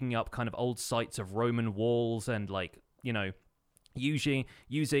digs, digging up kind of old sites of Roman walls and, using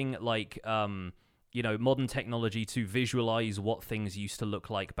modern technology to visualize what things used to look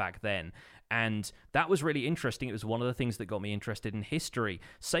like back then. And that was really interesting. It was one of the things that got me interested in history.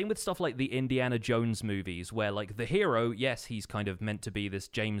 Same with stuff like the Indiana Jones movies, where, like, the hero, yes, he's kind of meant to be this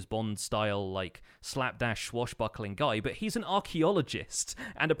James Bond style, like, slapdash swashbuckling guy, but he's an archaeologist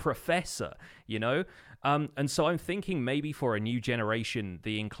and a professor, And so I'm thinking maybe for a new generation,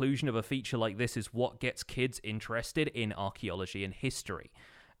 the inclusion of a feature like this is what gets kids interested in archaeology and history.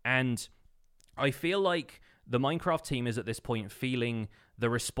 And I feel like the Minecraft team is at this point feeling the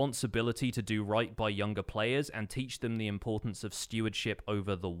responsibility to do right by younger players and teach them the importance of stewardship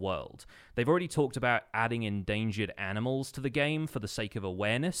over the world. They've already talked about adding endangered animals to the game for the sake of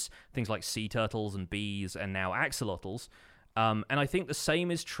awareness, things like sea turtles and bees and now axolotls. And I think the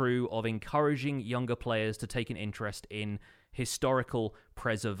same is true of encouraging younger players to take an interest in historical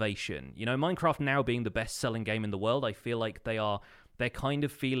preservation. Minecraft now being the best-selling game in the world, I feel like they're kind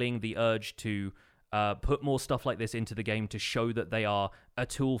of feeling the urge to put more stuff like this into the game to show that they are a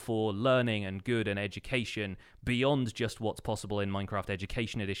tool for learning and good and education beyond just what's possible in Minecraft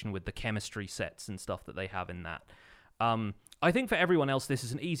Education Edition with the chemistry sets and stuff that they have in that. I think for everyone else, this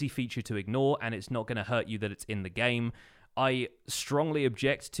is an easy feature to ignore, and it's not going to hurt you that it's in the game. I strongly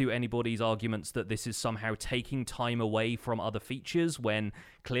object to anybody's arguments that this is somehow taking time away from other features when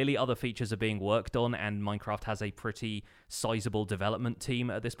clearly other features are being worked on and Minecraft has a pretty sizable development team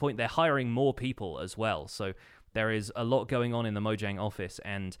at this point. They're hiring more people as well, so there is a lot going on in the Mojang office,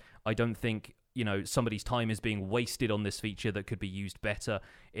 and I don't think somebody's time is being wasted on this feature that could be used better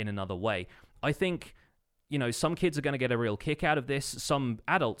in another way. I think some kids are going to get a real kick out of this. Some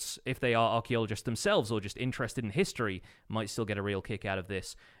adults, if they are archaeologists themselves or just interested in history, might still get a real kick out of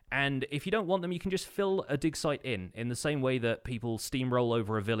this. And if you don't want them, you can just fill a dig site in the same way that people steamroll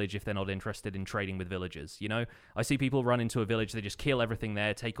over a village if they're not interested in trading with villagers. I see people run into a village, they just kill everything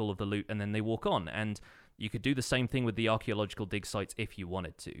there, take all of the loot, and then they walk on. And you could do the same thing with the archaeological dig sites if you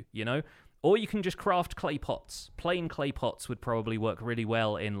wanted to, Or you can just craft clay pots. Plain clay pots would probably work really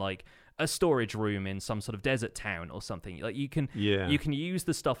well in, like, a storage room in some sort of desert town or something. Like, you can use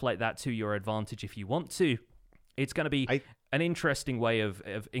the stuff like that to your advantage if you want to. It's going to be an interesting way of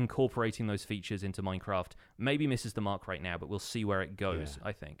incorporating those features into Minecraft. Maybe misses the mark right now, but we'll see where it goes,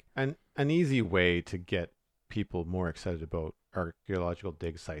 I think. And an easy way to get people more excited about archaeological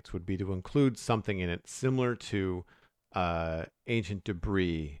dig sites would be to include something in it similar to ancient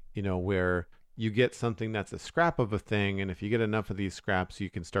debris, where you get something that's a scrap of a thing, and if you get enough of these scraps, you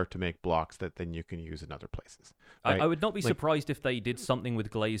can start to make blocks that then you can use in other places. Right? I would not be surprised if they did something with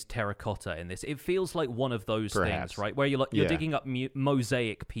glazed terracotta in this. It feels like one of those things, right? Where you're digging up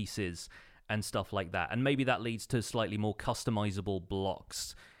mosaic pieces and stuff like that, and maybe that leads to slightly more customizable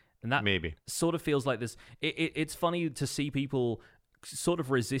blocks. And that maybe sort of feels like this. It's funny to see people sort of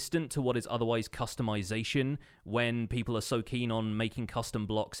resistant to what is otherwise customization when people are so keen on making custom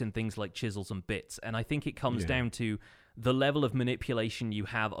blocks in things like chisels and bits. And I think it comes down to the level of manipulation you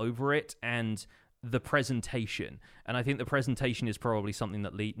have over it and the presentation. And I think the presentation is probably something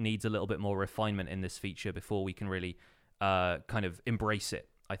that needs a little bit more refinement in this feature before we can really kind of embrace it,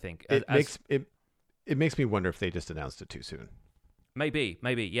 I think. It makes me wonder if they just announced it too soon. Maybe,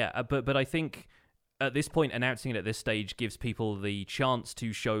 yeah. But I think at this point, announcing it at this stage gives people the chance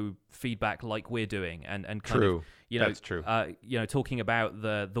to show feedback like we're doing, and kind of, that's true. Talking about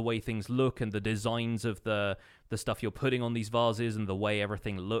the way things look and the designs of the stuff you're putting on these vases and the way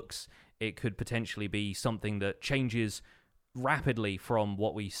everything looks. It could potentially be something that changes rapidly from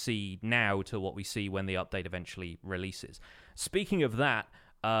what we see now to what we see when the update eventually releases. Speaking of that,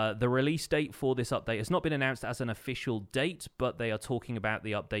 the release date for this update has not been announced as an official date, but they are talking about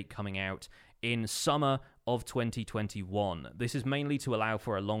the update coming out in summer of 2021. This is mainly to allow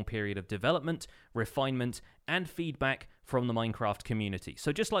for a long period of development, refinement, and feedback from the Minecraft community.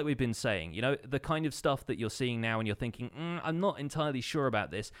 So just like we've been saying, the kind of stuff that you're seeing now and you're thinking, I'm not entirely sure about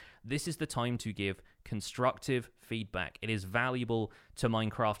this is the time to give constructive feedback. It is valuable to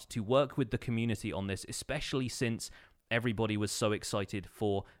Minecraft to work with the community on this, especially since everybody was so excited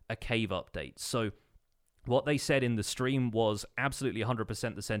for a cave update. So what they said in the stream was absolutely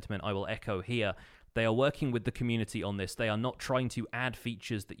 100% the sentiment I will echo here. They are working with the community on this. They are not trying to add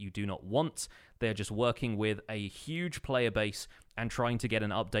features that you do not want. They are just working with a huge player base and trying to get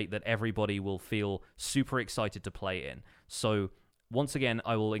an update that everybody will feel super excited to play in. So once again,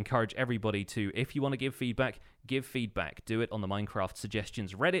 I will encourage everybody to, if you want to give feedback, give feedback. Do it on the Minecraft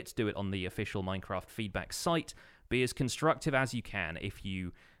Suggestions Reddit. Do it on the official Minecraft feedback site. Be as constructive as you can. If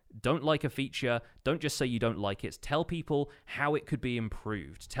you don't like a feature, don't just say you don't like it. Tell people how it could be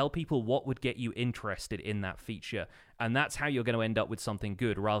improved. Tell people what would get you interested in that feature. And that's how you're going to end up with something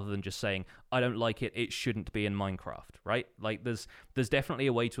good, rather than just saying, I don't like it, it shouldn't be in Minecraft, right? Like, there's definitely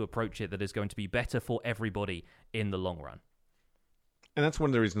a way to approach it that is going to be better for everybody in the long run. And that's one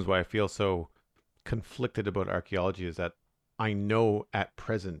of the reasons why I feel so conflicted about archaeology, is that I know at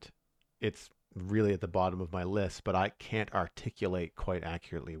present it's really at the bottom of my list, but I can't articulate quite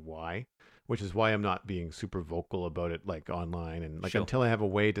accurately why, which is why I'm not being super vocal about it, like online, and like until I have a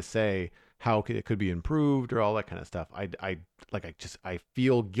way to say how it could be improved or all that kind of stuff. I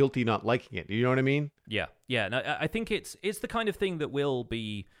feel guilty not liking it. You know what I mean? Yeah. No, I think it's the kind of thing that will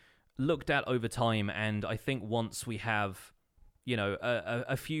be looked at over time, and I think once we have,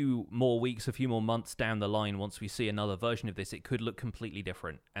 a few more weeks, a few more months down the line, once we see another version of this, it could look completely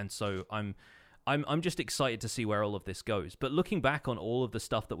different. And so I'm just excited to see where all of this goes. But looking back on all of the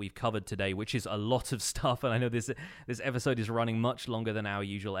stuff that we've covered today, which is a lot of stuff, and I know this episode is running much longer than our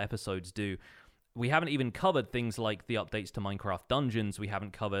usual episodes do, we haven't even covered things like the updates to Minecraft Dungeons. We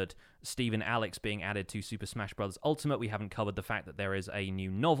haven't covered Steve and Alex being added to Super Smash Bros. Ultimate. We haven't covered the fact that there is a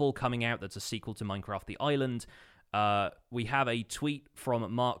new novel coming out that's a sequel to Minecraft The Island. We have a tweet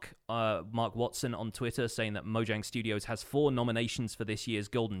from Mark Watson on Twitter saying that Mojang Studios has 4 nominations for this year's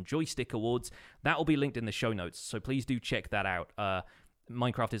Golden Joystick Awards. That will be linked in the show notes, so please do check that out.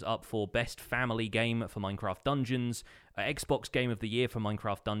 Minecraft is up for Best Family Game for Minecraft Dungeons, Xbox Game of the Year for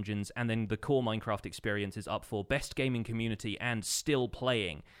Minecraft Dungeons, and then the core Minecraft experience is up for Best Gaming Community and Still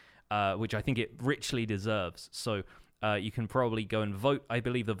Playing, which I think it richly deserves. So you can probably go and vote. I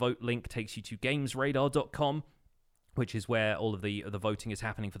believe the vote link takes you to gamesradar.com. which is where all of the voting is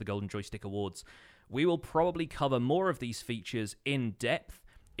happening for the Golden Joystick Awards. We will probably cover more of these features in depth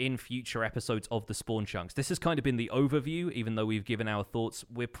in future episodes of the Spawn Chunks. This has kind of been the overview, even though we've given our thoughts.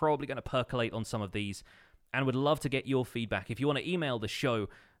 We're probably going to percolate on some of these, and would love to get your feedback. If you want to email the show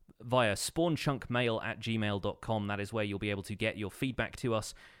via spawnchunkmail@gmail.com, that is where you'll be able to get your feedback to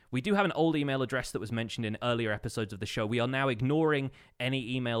us. We do have an old email address that was mentioned in earlier episodes of the show. We are now ignoring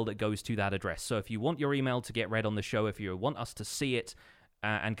any email that goes to that address. So if you want your email to get read on the show, if you want us to see it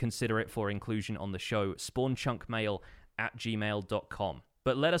and consider it for inclusion on the show, spawnchunkmail@gmail.com.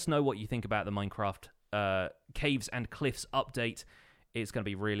 But let us know what you think about the Minecraft Caves and Cliffs update. It's going to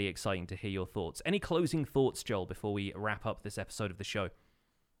be really exciting to hear your thoughts. Any closing thoughts, Joel, before we wrap up this episode of the show?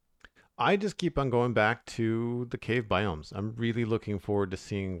 I just keep on going back to the cave biomes. I'm really looking forward to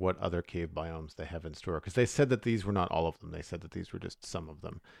seeing what other cave biomes they have in store, because they said that these were not all of them. They said that these were just some of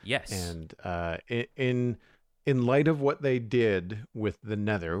them. Yes. And in light of what they did with the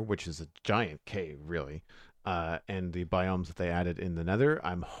Nether, which is a giant cave, really, and the biomes that they added in the Nether,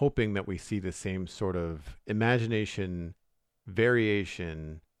 I'm hoping that we see the same sort of imagination,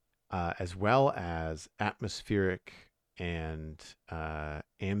 variation, as well as atmospheric and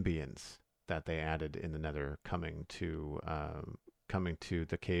ambience that they added in the Nether coming to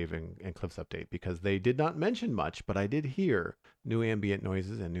the cave and cliffs update, because they did not mention much, but I did hear new ambient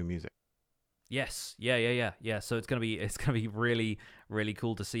noises and new music. Yes, yeah. So it's gonna be really, really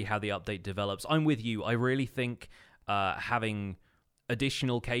cool to see how the update develops. I'm with you. I really think having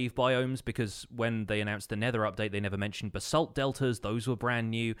additional cave biomes, because when they announced the Nether update, they never mentioned basalt deltas. Those were brand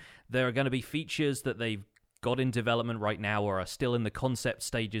new. There are going to be features that they've got in development right now or are still in the concept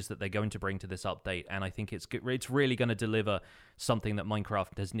stages that they're going to bring to this update, and I think it's really going to deliver something that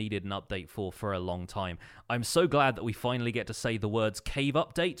Minecraft has needed an update for a long time. I'm so glad that we finally get to say the words cave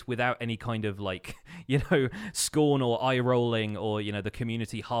update without any kind of scorn or eye rolling or the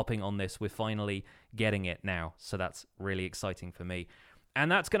community harping on this. We're finally getting it now, so that's really exciting for me. And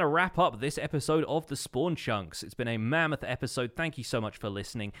that's going to wrap up this episode of the Spawn Chunks. It's been a mammoth episode. Thank you so much for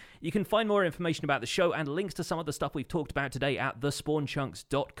listening. You can find more information about the show and links to some of the stuff we've talked about today at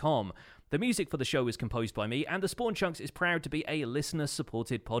thespawnchunks.com. The music for the show is composed by me, and the Spawn Chunks is proud to be a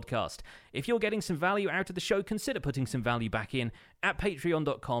listener-supported podcast. If you're getting some value out of the show, consider putting some value back in at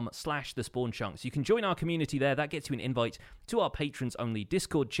patreon.com/thespawnchunks. You can join our community there. That gets you an invite to our patrons-only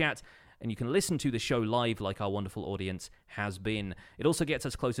Discord chat, and you can listen to the show live like our wonderful audience has been. It also gets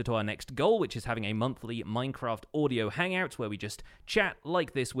us closer to our next goal, which is having a monthly Minecraft audio hangout where we just chat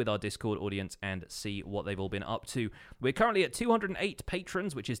like this with our Discord audience and see what they've all been up to. We're currently at 208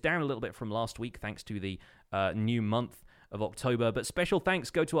 patrons, which is down a little bit from last week thanks to the new month of October, but special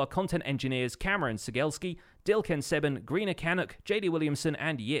thanks go to our content engineers Cameron Sigelski, Dilken Seben, Greener Canuck, JD Williamson,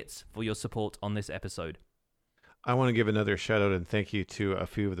 and Yitz for your support on this episode. I want to give another shout out and thank you to a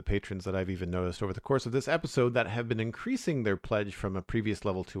few of the patrons that I've even noticed over the course of this episode that have been increasing their pledge from a previous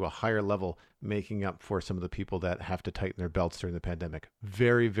level to a higher level, making up for some of the people that have to tighten their belts during the pandemic.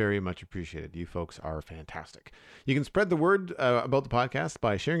 Very, very much appreciated. You folks are fantastic. You can spread the word about the podcast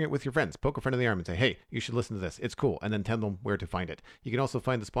by sharing it with your friends. Poke a friend in the arm and say, hey, you should listen to this. It's cool. And then tell them where to find it. You can also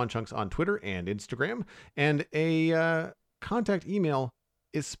find the Spawn Chunks on Twitter and Instagram. And a contact email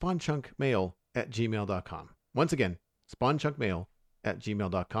is spawnchunkmail@gmail.com. Once again,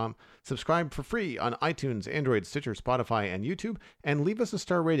 spawnchunkmail@gmail.com. Subscribe for free on iTunes, Android, Stitcher, Spotify, and YouTube, and leave us a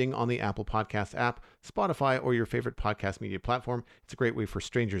star rating on the Apple Podcast app, Spotify, or your favorite podcast media platform. It's a great way for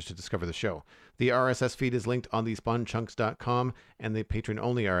strangers to discover the show. The RSS feed is linked on the spawnchunks.com, and the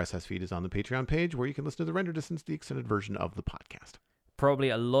patron-only RSS feed is on the Patreon page, where you can listen to the render distance, the extended version of the podcast. Probably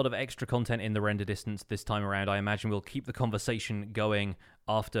a lot of extra content in the render distance this time around. I imagine we'll keep the conversation going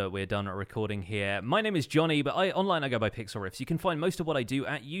after we're done recording here. My name is Jonny, but online I go by Pixel Riffs. You can find most of what I do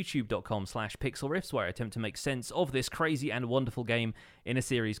at youtube.com/pixelriffs, where I attempt to make sense of this crazy and wonderful game in a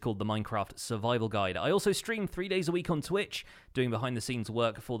series called the Minecraft Survival Guide. I also stream 3 days a week on Twitch, doing behind-the-scenes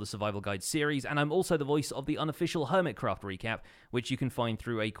work for the Survival Guide series, and I'm also the voice of the unofficial Hermitcraft recap, which you can find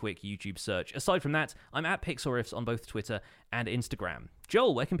through a quick YouTube search. Aside from that, I'm at Pixel Riffs on both Twitter and Instagram.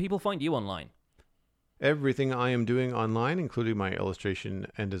 Joel, where can people find you online? Everything I am doing online, including my illustration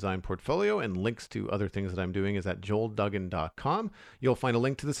and design portfolio and links to other things that I'm doing, is at joelduggan.com. You'll find a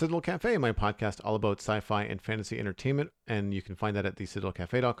link to the Citadel Cafe, my podcast all about sci-fi and fantasy entertainment, and you can find that at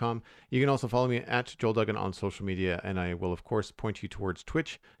thecitadelcafe.com. You can also follow me at Joel Duggan on social media, and I will, of course, point you towards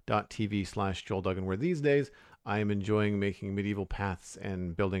twitch.tv/JoelDuggan, where these days I am enjoying making medieval paths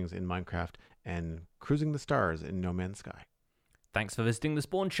and buildings in Minecraft and cruising the stars in No Man's Sky. Thanks for visiting the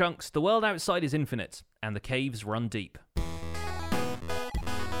Spawn Chunks. The world outside is infinite, and the caves run deep.